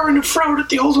devouring and throw it at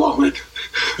the old woman.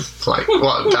 Like,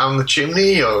 what, down the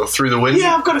chimney or through the window?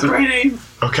 Yeah, I've got a great aim.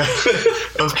 Okay.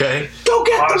 Okay. Go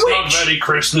get That's the not witch. very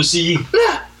Christmassy.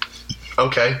 Yeah.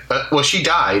 Okay. Well, she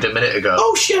died a minute ago.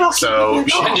 Oh shit, I'll So,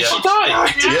 keep it. Did she die? Yeah.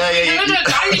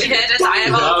 You heard her die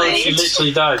of old No, she age.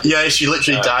 literally died. Yeah, she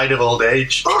literally died of old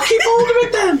age I'll keep hold of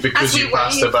it then. because As you we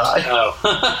passed her wave. by. Oh.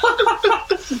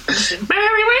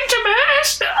 Merry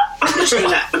Wintermas.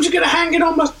 I'm just gonna hang it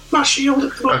on my my shield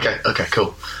at the moment. Okay,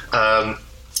 cool.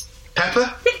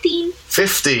 Pepper? 15.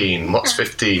 15. What's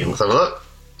 15? Let's have a look.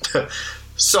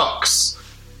 Socks.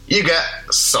 You get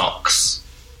socks.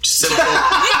 Simple.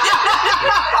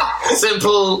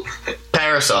 Simple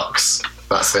pair of socks.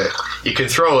 That's it. You can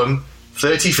throw them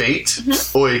 30 feet,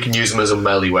 or you can use them as a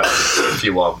melee weapon if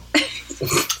you want.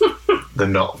 They're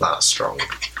not that strong.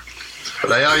 But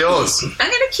they are yours. I'm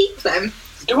going to keep them.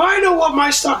 Do I know what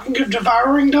my stocking of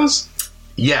devouring does?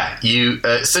 Yeah,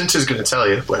 Cinta's going to tell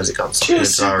you. Where's it gone? Stocking of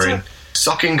Cheers, devouring. Cinta.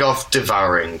 Stocking of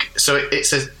devouring. So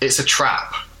it's a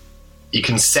trap. You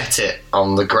can set it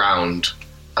on the ground,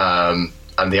 and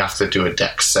they have to do a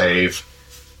dex save,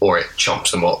 or it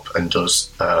chomps them up and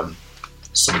does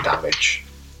some damage.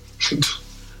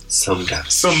 Some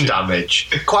damage. Some damage.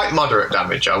 Quite moderate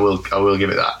damage. I will give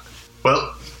it that.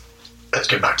 Well, let's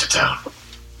get back to town.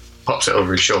 Pops it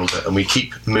over his shoulder, and we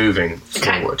keep moving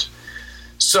forward.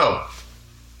 So,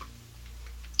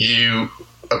 you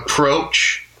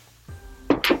approach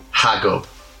Hagub.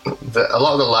 A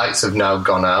lot of the lights have now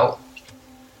gone out,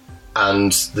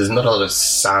 and there's not a lot of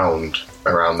sound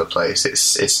around the place.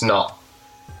 It's not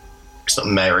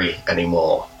merry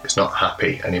anymore. It's not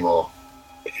happy anymore.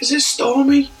 Is it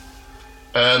stormy?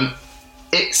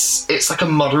 It's like a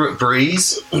moderate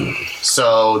breeze,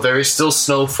 so there is still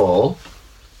snowfall,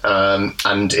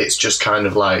 and it's just kind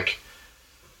of like,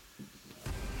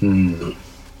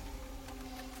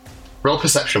 Roll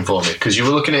perception for me, because you were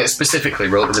looking at it specifically.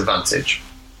 Roll with advantage.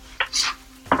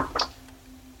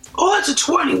 Oh, that's a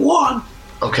 21.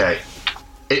 Okay.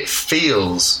 It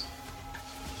feels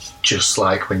just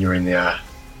like when you're in the air.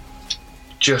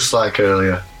 Just like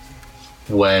earlier,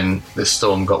 when the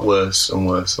storm got worse and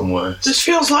worse and worse. This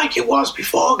feels like it was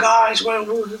before, guys, when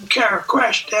Kara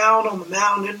crashed down on the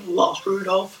mountain and lost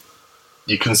Rudolph.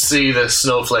 You can see the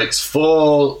snowflakes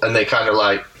fall, and they kind of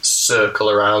like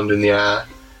circle around in the air,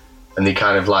 and they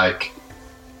kind of like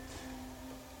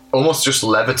almost just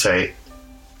levitate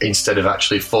instead of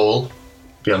actually fall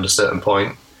beyond a certain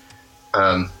point.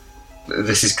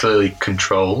 This is clearly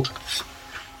controlled.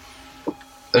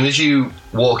 And as you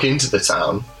walk into the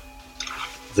town,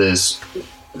 there's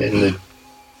in the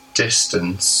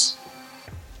distance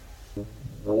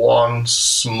one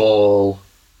small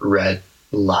red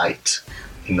light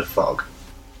in the fog.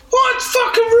 What?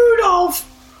 Fucking Rudolph!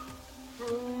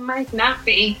 Might not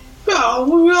be. Oh,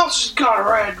 who else has got a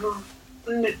red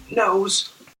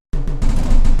nose?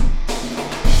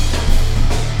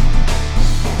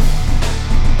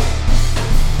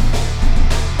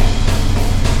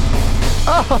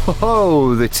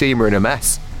 Oh, the team are in a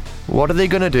mess. What are they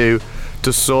going to do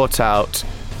to sort out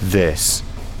this?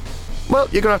 Well,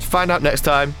 you're going to have to find out next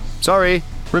time. Sorry.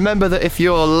 Remember that if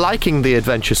you're liking the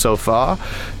adventure so far,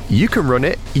 you can run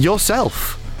it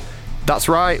yourself. That's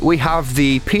right, we have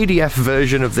the PDF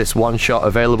version of this one-shot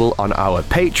available on our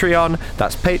Patreon.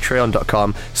 That's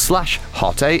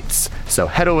patreon.com/hot8s. So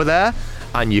head over there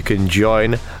and you can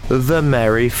join the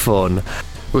merry fun.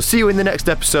 We'll see you in the next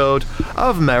episode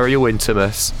of Merry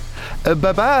Wintermas.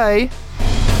 Bye-bye.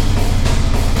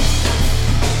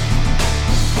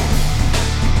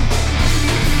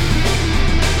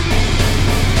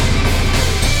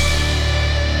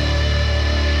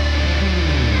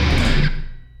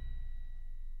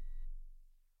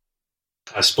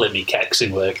 I split me keks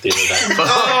in work the other day.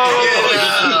 Oh,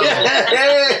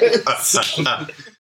 yeah.